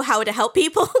always know how to help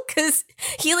people because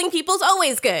healing people's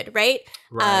always good, right?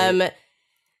 Right.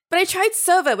 But I tried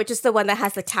Sova, which is the one that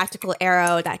has the tactical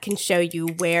arrow that can show you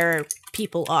where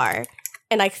people are.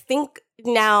 And I think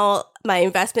now my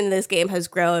investment in this game has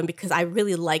grown because I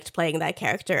really liked playing that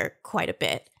character quite a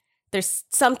bit. There's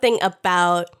something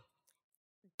about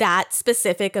that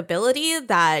specific ability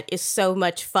that is so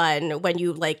much fun when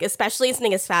you like, especially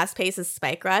something as fast paced as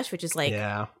Spike Rush, which is like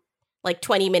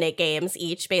 20-minute games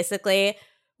each, basically,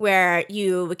 where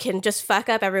you can just fuck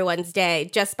up everyone's day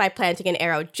just by planting an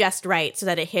arrow just right so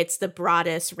that it hits the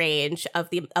broadest range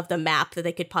of the map that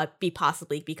they could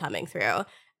possibly be coming through.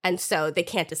 And so they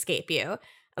can't escape you.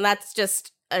 And that's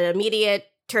just an immediate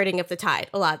turning of the tide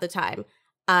a lot of the time.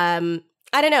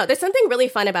 I don't know. There's something really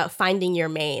fun about finding your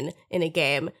main in a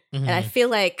game. Mm-hmm. And I feel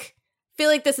like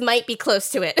this might be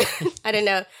close to it. I don't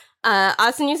know.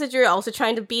 Austin, you said you're also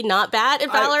trying to be not bad at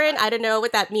Valorant. I don't know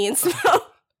what that means.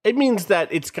 It means that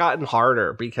it's gotten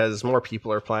harder because more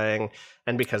people are playing,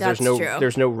 and because there's no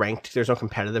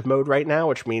competitive mode right now,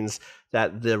 which means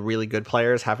that the really good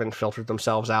players haven't filtered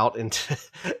themselves out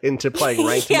into playing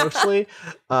ranked mostly.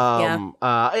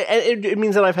 It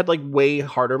means that I've had like way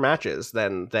harder matches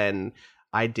than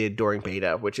I did during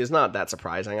beta, which is not that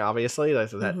surprising. Obviously,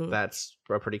 that's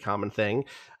a pretty common thing.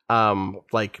 By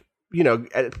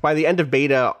the end of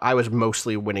beta, I was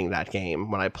mostly winning that game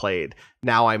when I played.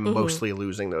 Now I'm mostly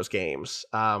losing those games.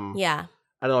 I don't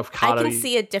know if Kato... I can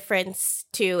see a difference,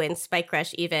 too, in Spike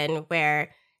Rush even,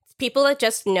 where people that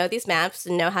just know these maps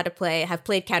and know how to play have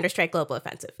played Counter-Strike Global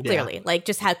Offensive, clearly.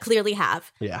 Clearly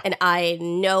have. Yeah. And I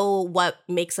know what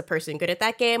makes a person good at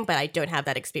that game, but I don't have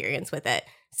that experience with it.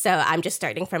 So I'm just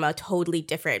starting from a totally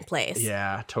different place.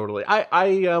 Yeah, totally.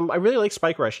 I really like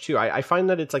Spike Rush too. I find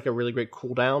that it's like a really great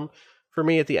cooldown for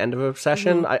me at the end of a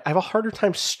session. I have a harder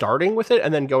time starting with it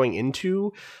and then going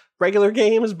into regular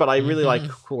games, but I really like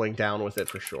cooling down with it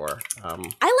for sure. I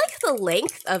like the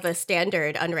length of a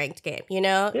standard unranked game,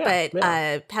 but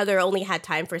Heather only had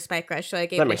time for Spike Rush, so I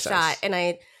gave it a shot. And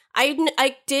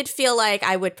I did feel like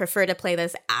I would prefer to play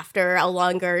this after a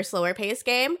longer, slower paced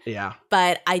game. Yeah.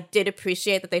 But I did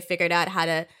appreciate that they figured out how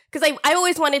to... Because I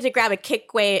always wanted to grab a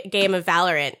game of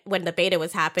Valorant when the beta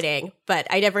was happening, but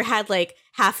I never had like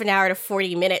half an hour to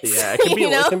 40 minutes. Yeah,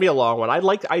 it can be a long one.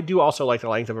 I do also like the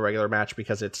length of a regular match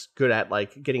because it's good at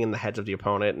like getting in the heads of the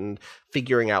opponent and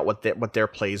figuring out what their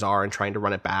plays are and trying to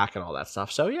run it back and all that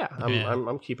stuff. So yeah,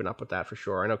 I'm keeping up with that for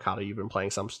sure. I know, Kato, you've been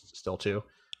playing some still too.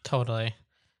 Totally.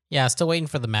 Yeah, still waiting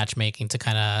for the matchmaking to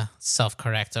kind of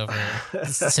self-correct over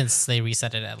since they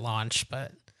reset it at launch,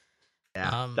 but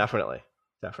yeah, definitely.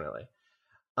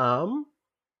 All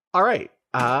right.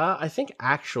 I think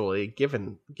actually,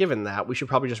 given that, we should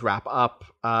probably just wrap up.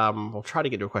 We'll try to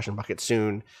get to a question bucket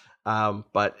soon.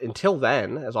 But until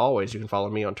then, as always, you can follow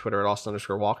me on Twitter at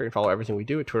Austin_Walker. You can follow everything we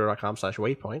do at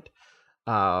twitter.com/waypoint.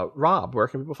 Rob, where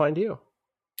can people find you?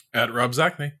 At Rob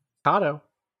Zachney. Kato.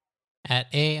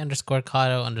 At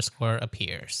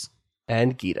A_Kato_appears.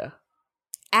 And Geeta.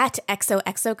 At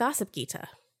XOXO Gossip Geeta.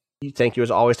 Thank you as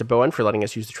always to Bowen for letting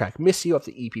us use the track Miss You off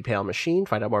the EP Pale Machine.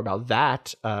 Find out more about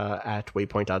that at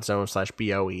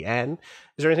waypoint.zone/BOEN.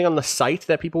 Is there anything on the site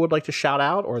that people would like to shout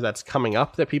out or that's coming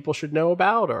up that people should know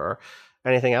about or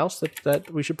anything else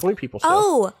that we should point people to?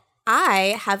 Oh,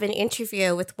 I have an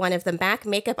interview with one of the Mac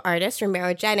makeup artists,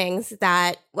 Romero Jennings,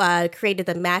 that created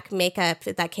the Mac makeup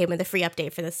that came with the free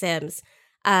update for The Sims.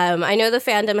 I know the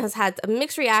fandom has had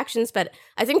mixed reactions, but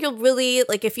I think you'll really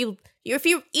like if you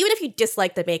even if you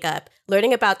dislike the makeup,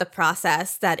 learning about the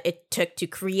process that it took to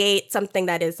create something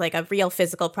that is like a real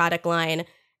physical product line,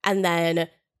 and then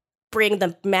bring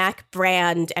the Mac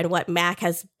brand and what Mac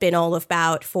has been all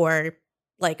about for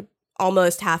like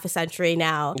almost half a century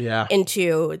now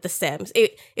into The Sims.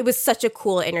 It was such a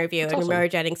cool interview, and Romero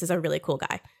Jennings is a really cool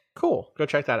guy. Cool. Go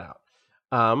check that out.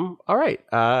 All right.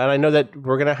 And I know that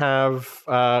we're going to have,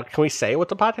 can we say what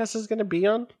the podcast is going to be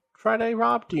on Friday,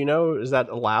 Rob? Do you know, is that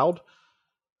allowed?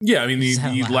 Yeah, I mean,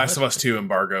 the Last of Us 2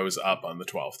 embargo is up on the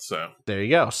 12th, so. There you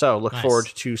go. So look forward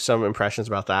to some impressions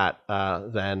about that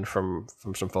then from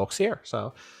some folks here.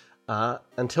 So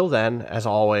until then, as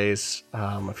always,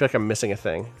 I feel like I'm missing a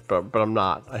thing, but I'm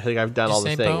not. I think I've done all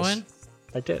the things. Bowen?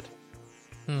 I did.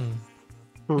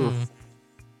 Oh,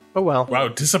 well. Wow,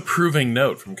 disapproving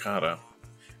note from Kato.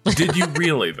 Did you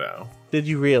really, though? Did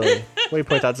you really?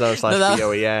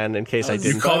 Waypoint.zone/BOEN in case I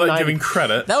didn't. You call that giving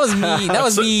credit? That was me. That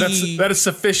was me. That is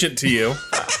sufficient to you.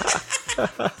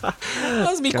 That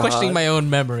was me questioning my own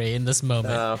memory in this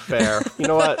moment. Fair. You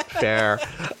know what? Fair.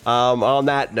 On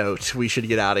that note, we should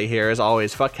get out of here. As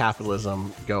always, fuck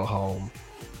capitalism. Go home.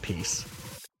 Peace.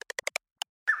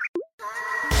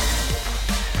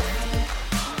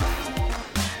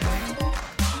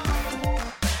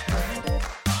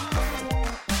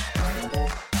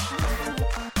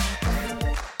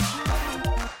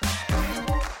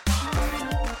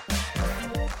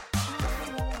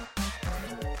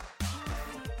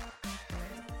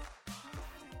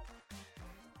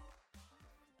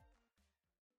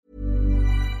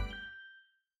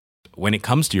 When it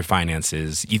comes to your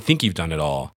finances, you think you've done it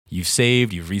all. You've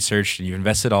saved, you've researched, and you've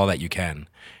invested all that you can.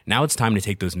 Now it's time to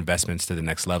take those investments to the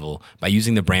next level by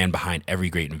using the brand behind every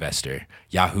great investor,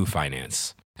 Yahoo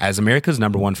Finance. As America's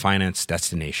 #1 finance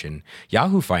destination,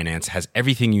 Yahoo Finance has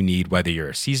everything you need, whether you're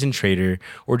a seasoned trader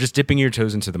or just dipping your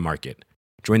toes into the market.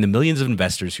 Join the millions of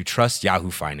investors who trust Yahoo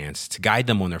Finance to guide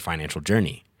them on their financial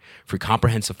journey. For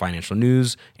comprehensive financial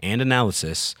news and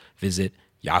analysis, visit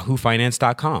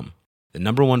yahoofinance.com, the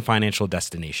 #1 financial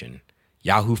destination,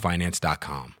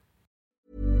 yahoofinance.com.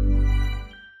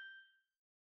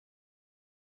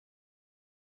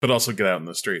 But also get out in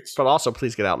the streets. But also,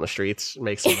 please get out in the streets and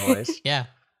make some noise. Yeah.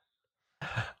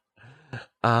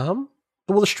 Well,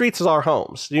 the streets is our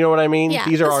homes. You know what I mean? Yeah,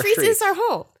 These are the our streets. streets. Is our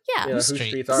home. Yeah. Yeah, Whose whose street?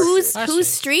 streets are Whose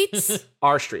streets?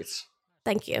 Our streets.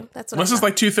 Thank you. That's what Unless I it's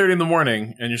like 2:30 in the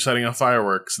morning and you're setting off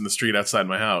fireworks in the street outside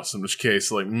my house, in which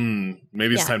case, like,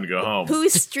 maybe it's Yeah. time to go home.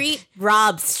 Whose street?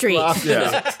 Rob's street. Rob-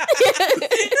 Yeah.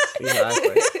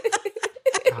 Exactly.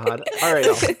 God. All right.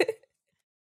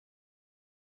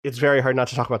 It's very hard not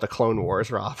to talk about the Clone Wars,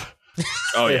 Rob.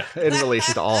 Oh, yeah. In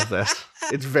relation to all of this.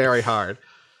 It's very hard.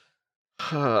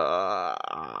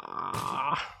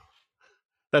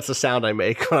 That's the sound I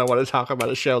make when I want to talk about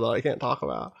a show that I can't talk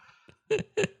about.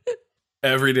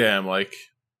 Every day I'm like,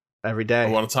 Every I day.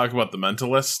 want to talk about The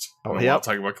Mentalist. Oh, I yep. want to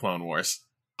talk about Clone Wars.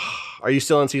 Are you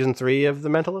still in season 3 of The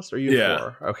Mentalist? Or are you in Yeah.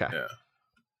 4? Okay. Yeah.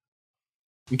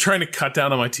 I'm trying to cut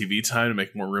down on my TV time to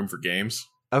make more room for games.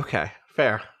 Okay.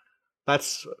 Fair.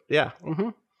 That's, yeah.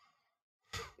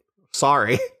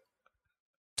 Sorry.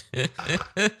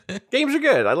 Games are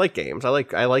good. I like games. I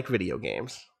like video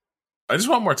games. I just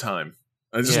want more time.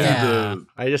 I just Yeah. need the...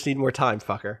 I just need more time,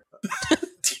 fucker.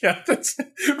 Yeah, that's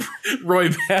Roy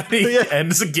Batty Yeah.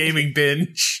 ends a gaming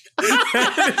binge. And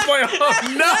it's like,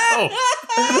 oh no!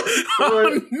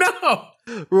 Oh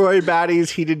no! Roy Batty's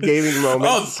heated gaming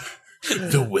moments. Oh,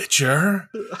 The Witcher?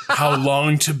 How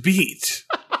long to beat?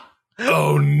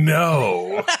 Oh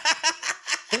no!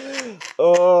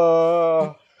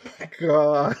 Oh,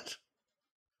 God.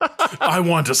 I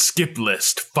want a skip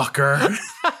list, fucker.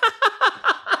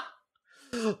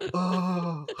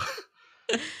 Oh.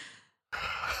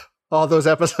 All those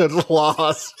episodes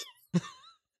lost.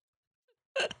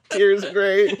 Here's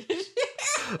great.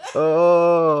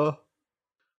 Oh.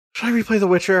 Should I replay The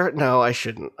Witcher? No, I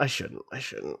shouldn't.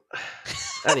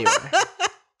 Anyway.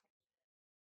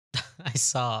 I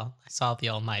saw the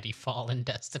Almighty fall in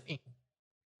Destiny.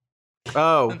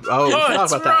 Oh, we'll talk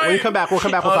that's about that. When we right. come back, we'll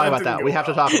talk that about didn't that. go We have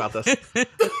to well. talk about this.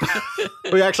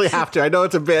 We actually have to. I know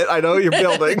it's a bit. I know you're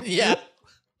building, Yeah.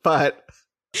 but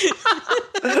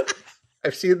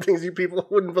I've seen things you people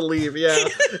wouldn't believe. Yeah.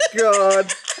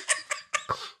 God.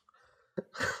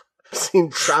 I've seen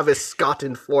Travis Scott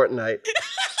in Fortnite.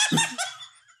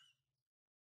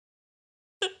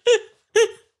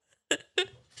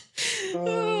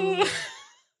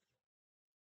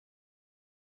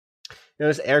 You know,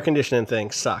 this air conditioning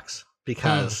thing sucks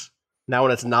because now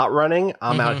when it's not running,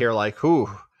 I'm out here like, ooh,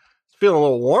 it's feeling a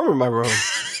little warm in my room.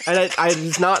 And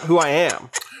it's not who I am.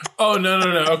 Oh no.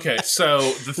 Okay, so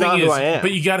the Not thing who is, I am.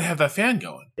 but you got to have that fan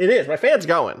going. It is. My fan's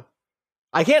going.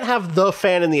 I can't have the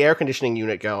fan in the air conditioning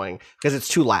unit going because it's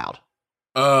too loud.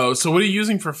 Oh, so what are you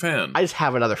using for fan? I just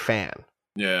have another fan.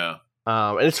 Yeah.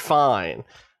 And it's fine.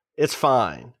 It's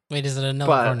fine. Wait, is it another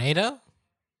But- tornado?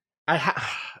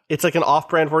 It's like an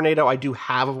off-brand Vornado. I do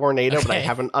have a Vornado, but I Okay.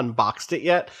 haven't unboxed it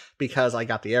yet because I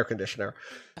got the air conditioner.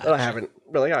 But I haven't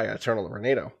really. I got to turn on the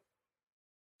Vornado.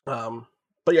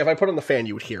 But yeah, if I put on the fan,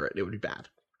 you would hear it. It would be bad.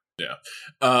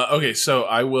 Okay, so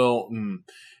I will.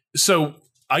 So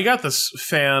I got this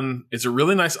fan. It's a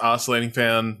really nice oscillating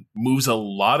fan. Moves a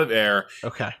lot of air.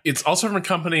 Okay. It's also from a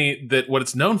company that what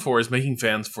it's known for is making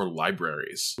fans for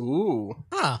libraries. Ooh,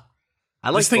 Huh. I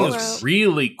like This thing books. is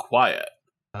really quiet.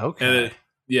 Okay. And it,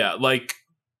 yeah, like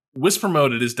whisper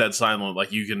mode, it is dead silent.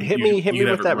 Like you can hit you, me you can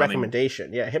have with it that running.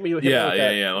 recommendation. Yeah, hit me with Yeah.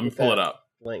 that, Let me with pull that it up.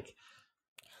 link.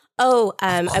 Oh,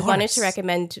 I wanted course. to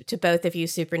recommend to both of you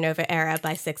Supernova Era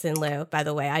by Six and Liu, by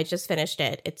the way. I just finished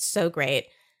it. It's so great.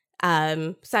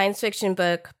 Science fiction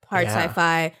book, hard Yeah.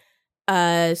 sci-fi.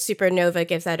 Supernova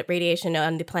gives out radiation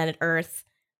on the planet Earth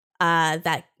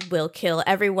that will kill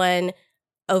everyone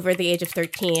over the age of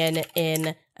 13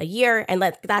 in a year. And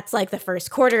that's like the first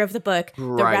quarter of the book. The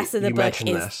Right, rest of the you book mentioned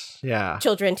is this. Yeah.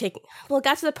 children taking. Well, it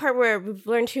got to the part where we've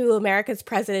learned who America's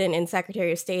president and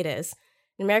Secretary of State is.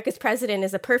 America's president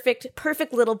is a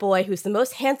perfect little boy who's the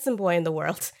most handsome boy in the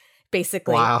world,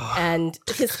 basically. Wow. And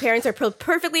his parents are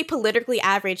perfectly politically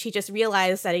average. He just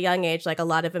realized at a young age, like a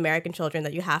lot of American children,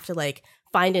 that you have to like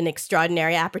find an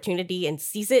extraordinary opportunity and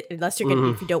seize it, unless you're gonna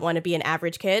if you don't want to be an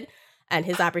average kid. and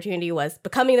his opportunity was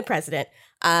becoming the president.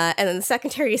 And then the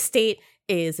Secretary of State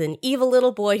is an evil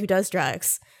little boy who does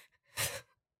drugs.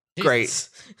 Great.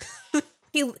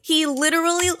 He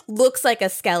literally looks like a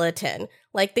skeleton.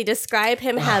 Like, they describe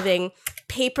him having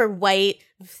paper white,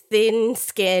 thin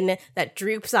skin that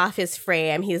droops off his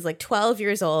frame. He's like 12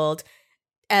 years old.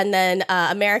 And then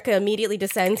America immediately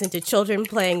descends into children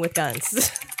playing with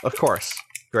guns. Of course.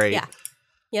 Great. Yeah.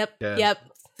 Yep. Yeah.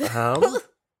 Yep.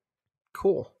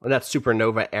 Cool. And that's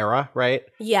Supernova era, right?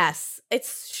 Yes.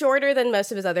 It's shorter than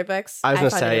most of his other books. I was gonna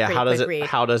found say, it a yeah. pretty How does quick it? read.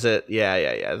 How does it?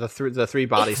 Yeah. The three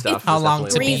body stuff. How is long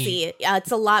definitely to one. be? Breezy.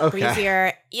 It's a lot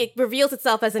breezier. It reveals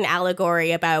itself as an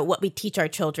allegory about what we teach our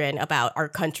children about our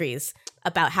countries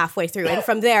about halfway through. And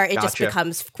from there, it just Gotcha.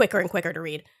 becomes quicker and quicker to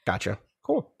read. Gotcha.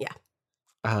 Cool. Yeah.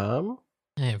 I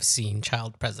have seen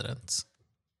child presidents.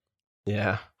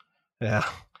 Yeah.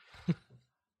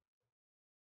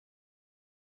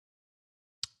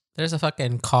 There's a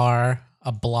fucking car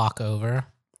a block over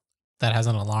that has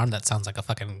an alarm that sounds like a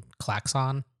fucking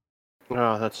klaxon.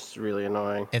 Oh, that's really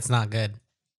annoying. It's not good.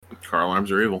 Car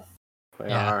alarms are evil. They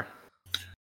Yeah. are.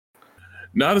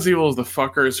 Not as evil as the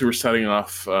fuckers who were setting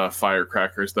off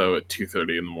firecrackers, though, at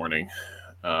 2:30 in the morning,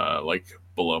 like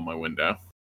below my window.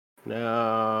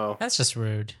 No. That's just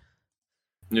rude.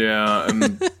 Yeah,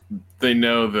 and they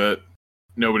know that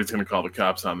nobody's going to call the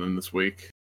cops on them this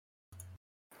week.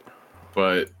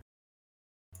 But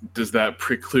does that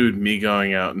preclude me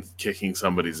going out and kicking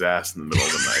somebody's ass in the middle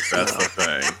of the night? That's the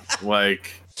thing.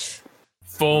 Like,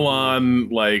 full on,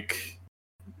 like,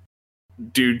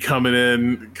 dude coming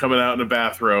out in a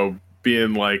bathrobe,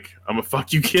 being like, I'm gonna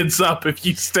fuck you kids up if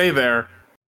you stay there.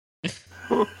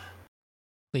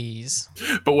 Please.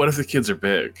 But what if the kids are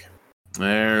big?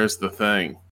 There's the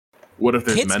thing. What if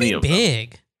there's Kids many be of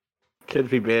big. Kids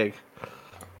be big.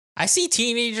 I see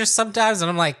teenagers sometimes and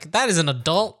I'm like, that is an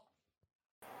adult.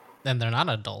 Then they're not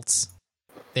adults.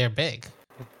 They're big,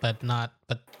 but not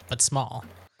but small.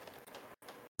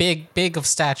 Big of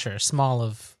stature, small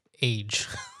of age.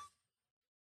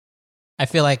 I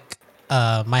feel like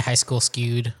my high school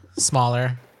skewed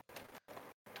smaller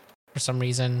for some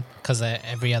reason, because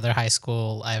every other high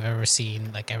school I've ever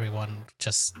seen, like, everyone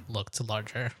just looked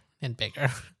larger and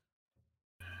bigger.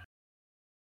 I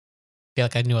feel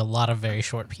like I knew a lot of very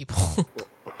short people.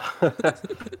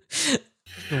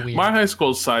 Weird. My high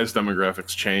school's size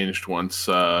demographics changed once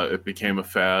it became a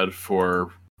fad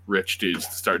for rich dudes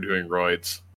to start doing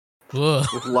roids. Ugh.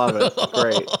 Love it.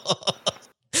 Great.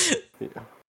 Yeah.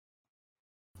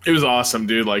 It was awesome,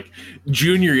 dude. Like,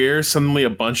 junior year, suddenly a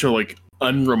bunch of, like,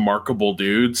 unremarkable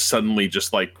dudes suddenly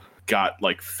just, like, got,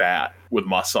 like, fat with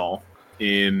muscle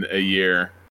in a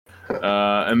year.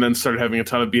 And then started having a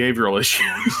ton of behavioral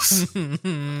issues.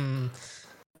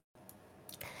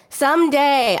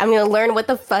 Someday, I'm going to learn what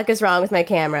the fuck is wrong with my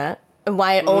camera and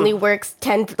why it only works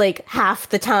half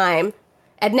the time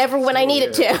and never when I need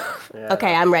it to. Yeah.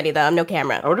 Okay, I'm ready, though. I'm no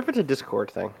camera. I wonder if it's a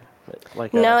Discord thing.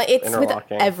 Like No, it's with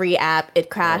interlocking. every app. It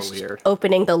crashed weird.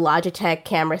 opening the Logitech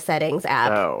camera settings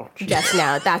app Oh, geez. just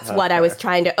now. That's what I was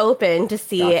trying to open to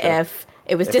see Gotcha. if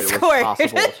it was If it was Discord.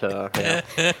 possible to,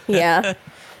 yeah. Yeah.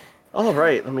 All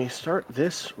right, let me start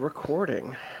this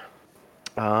recording.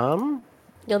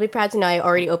 You'll be proud to know I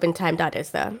already opened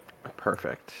time.is, though.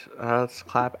 Perfect. Let's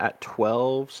clap at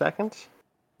 12 seconds.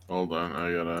 Hold on,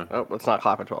 I gotta... Oh, let's not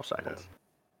clap at 12 seconds.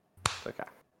 Okay.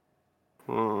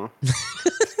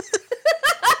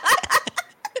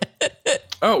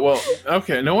 Oh, well,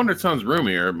 okay. No wonder it sounds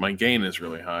roomier. My gain is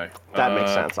really high. That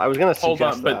makes sense. I was going to Hold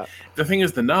suggest on, that. but the thing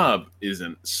is, the knob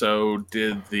isn't. So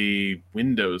did the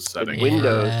Windows setting.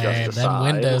 Windows just Them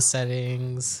decide. Windows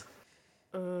settings.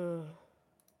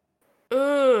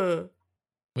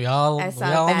 We all I we saw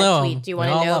a all bad know. tweet. Do you We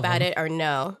want all to know love about them. it or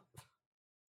no?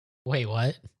 Wait,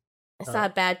 what? I saw a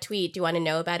bad tweet. Do you want to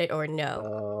know about it or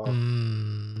no?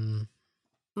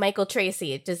 Michael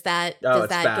Tracy. Does that Oh, it's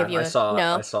that bad. give you I saw it.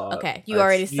 no? I saw it. Okay, you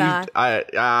already saw.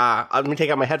 Let me take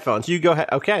out my headphones. You go ahead.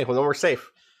 Okay, well then we're safe.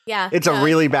 Yeah, It's a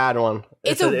really bad one.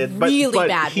 It's a really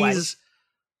bad one. He's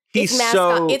it's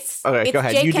so. It's okay, it's go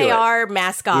ahead. You do it. JKR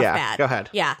mask off Yeah, bad. go ahead.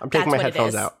 Yeah, I'm taking that's my what it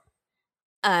headphones is.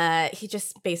 out. He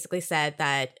just basically said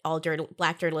that all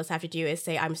black journalists have to do is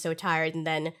say, "I'm so tired," and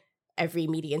then every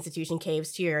media institution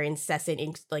caves to your incessant,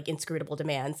 inscrutable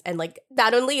demands. And like,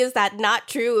 not only is that not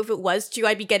true, if it was true,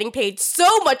 I'd be getting paid so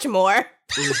much more.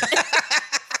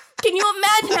 Can you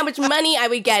imagine how much money I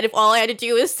would get if all I had to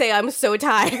do is say I'm so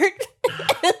tired?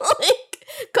 Like,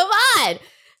 come on.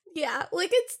 Yeah, like,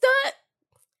 it's not.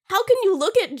 How can you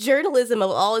look at journalism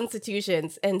of all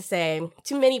institutions and say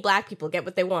too many black people get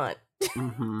what they want?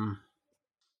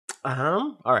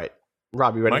 All right.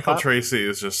 Rob, you ready? Michael Tracy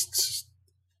is just,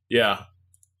 yeah.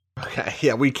 Okay,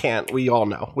 yeah, we can't. We all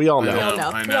know.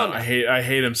 I know. I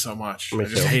hate him so much. I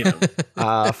just hate him.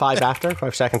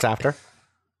 5 seconds after.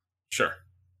 Sure.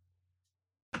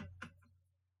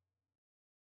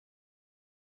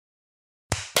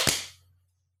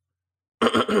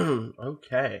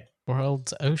 Okay.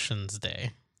 World Oceans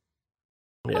Day.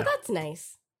 Yeah. Oh, that's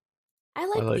nice. I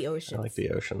like the oceans. I like the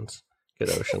oceans. Good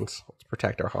oceans. Let's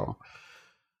protect our home.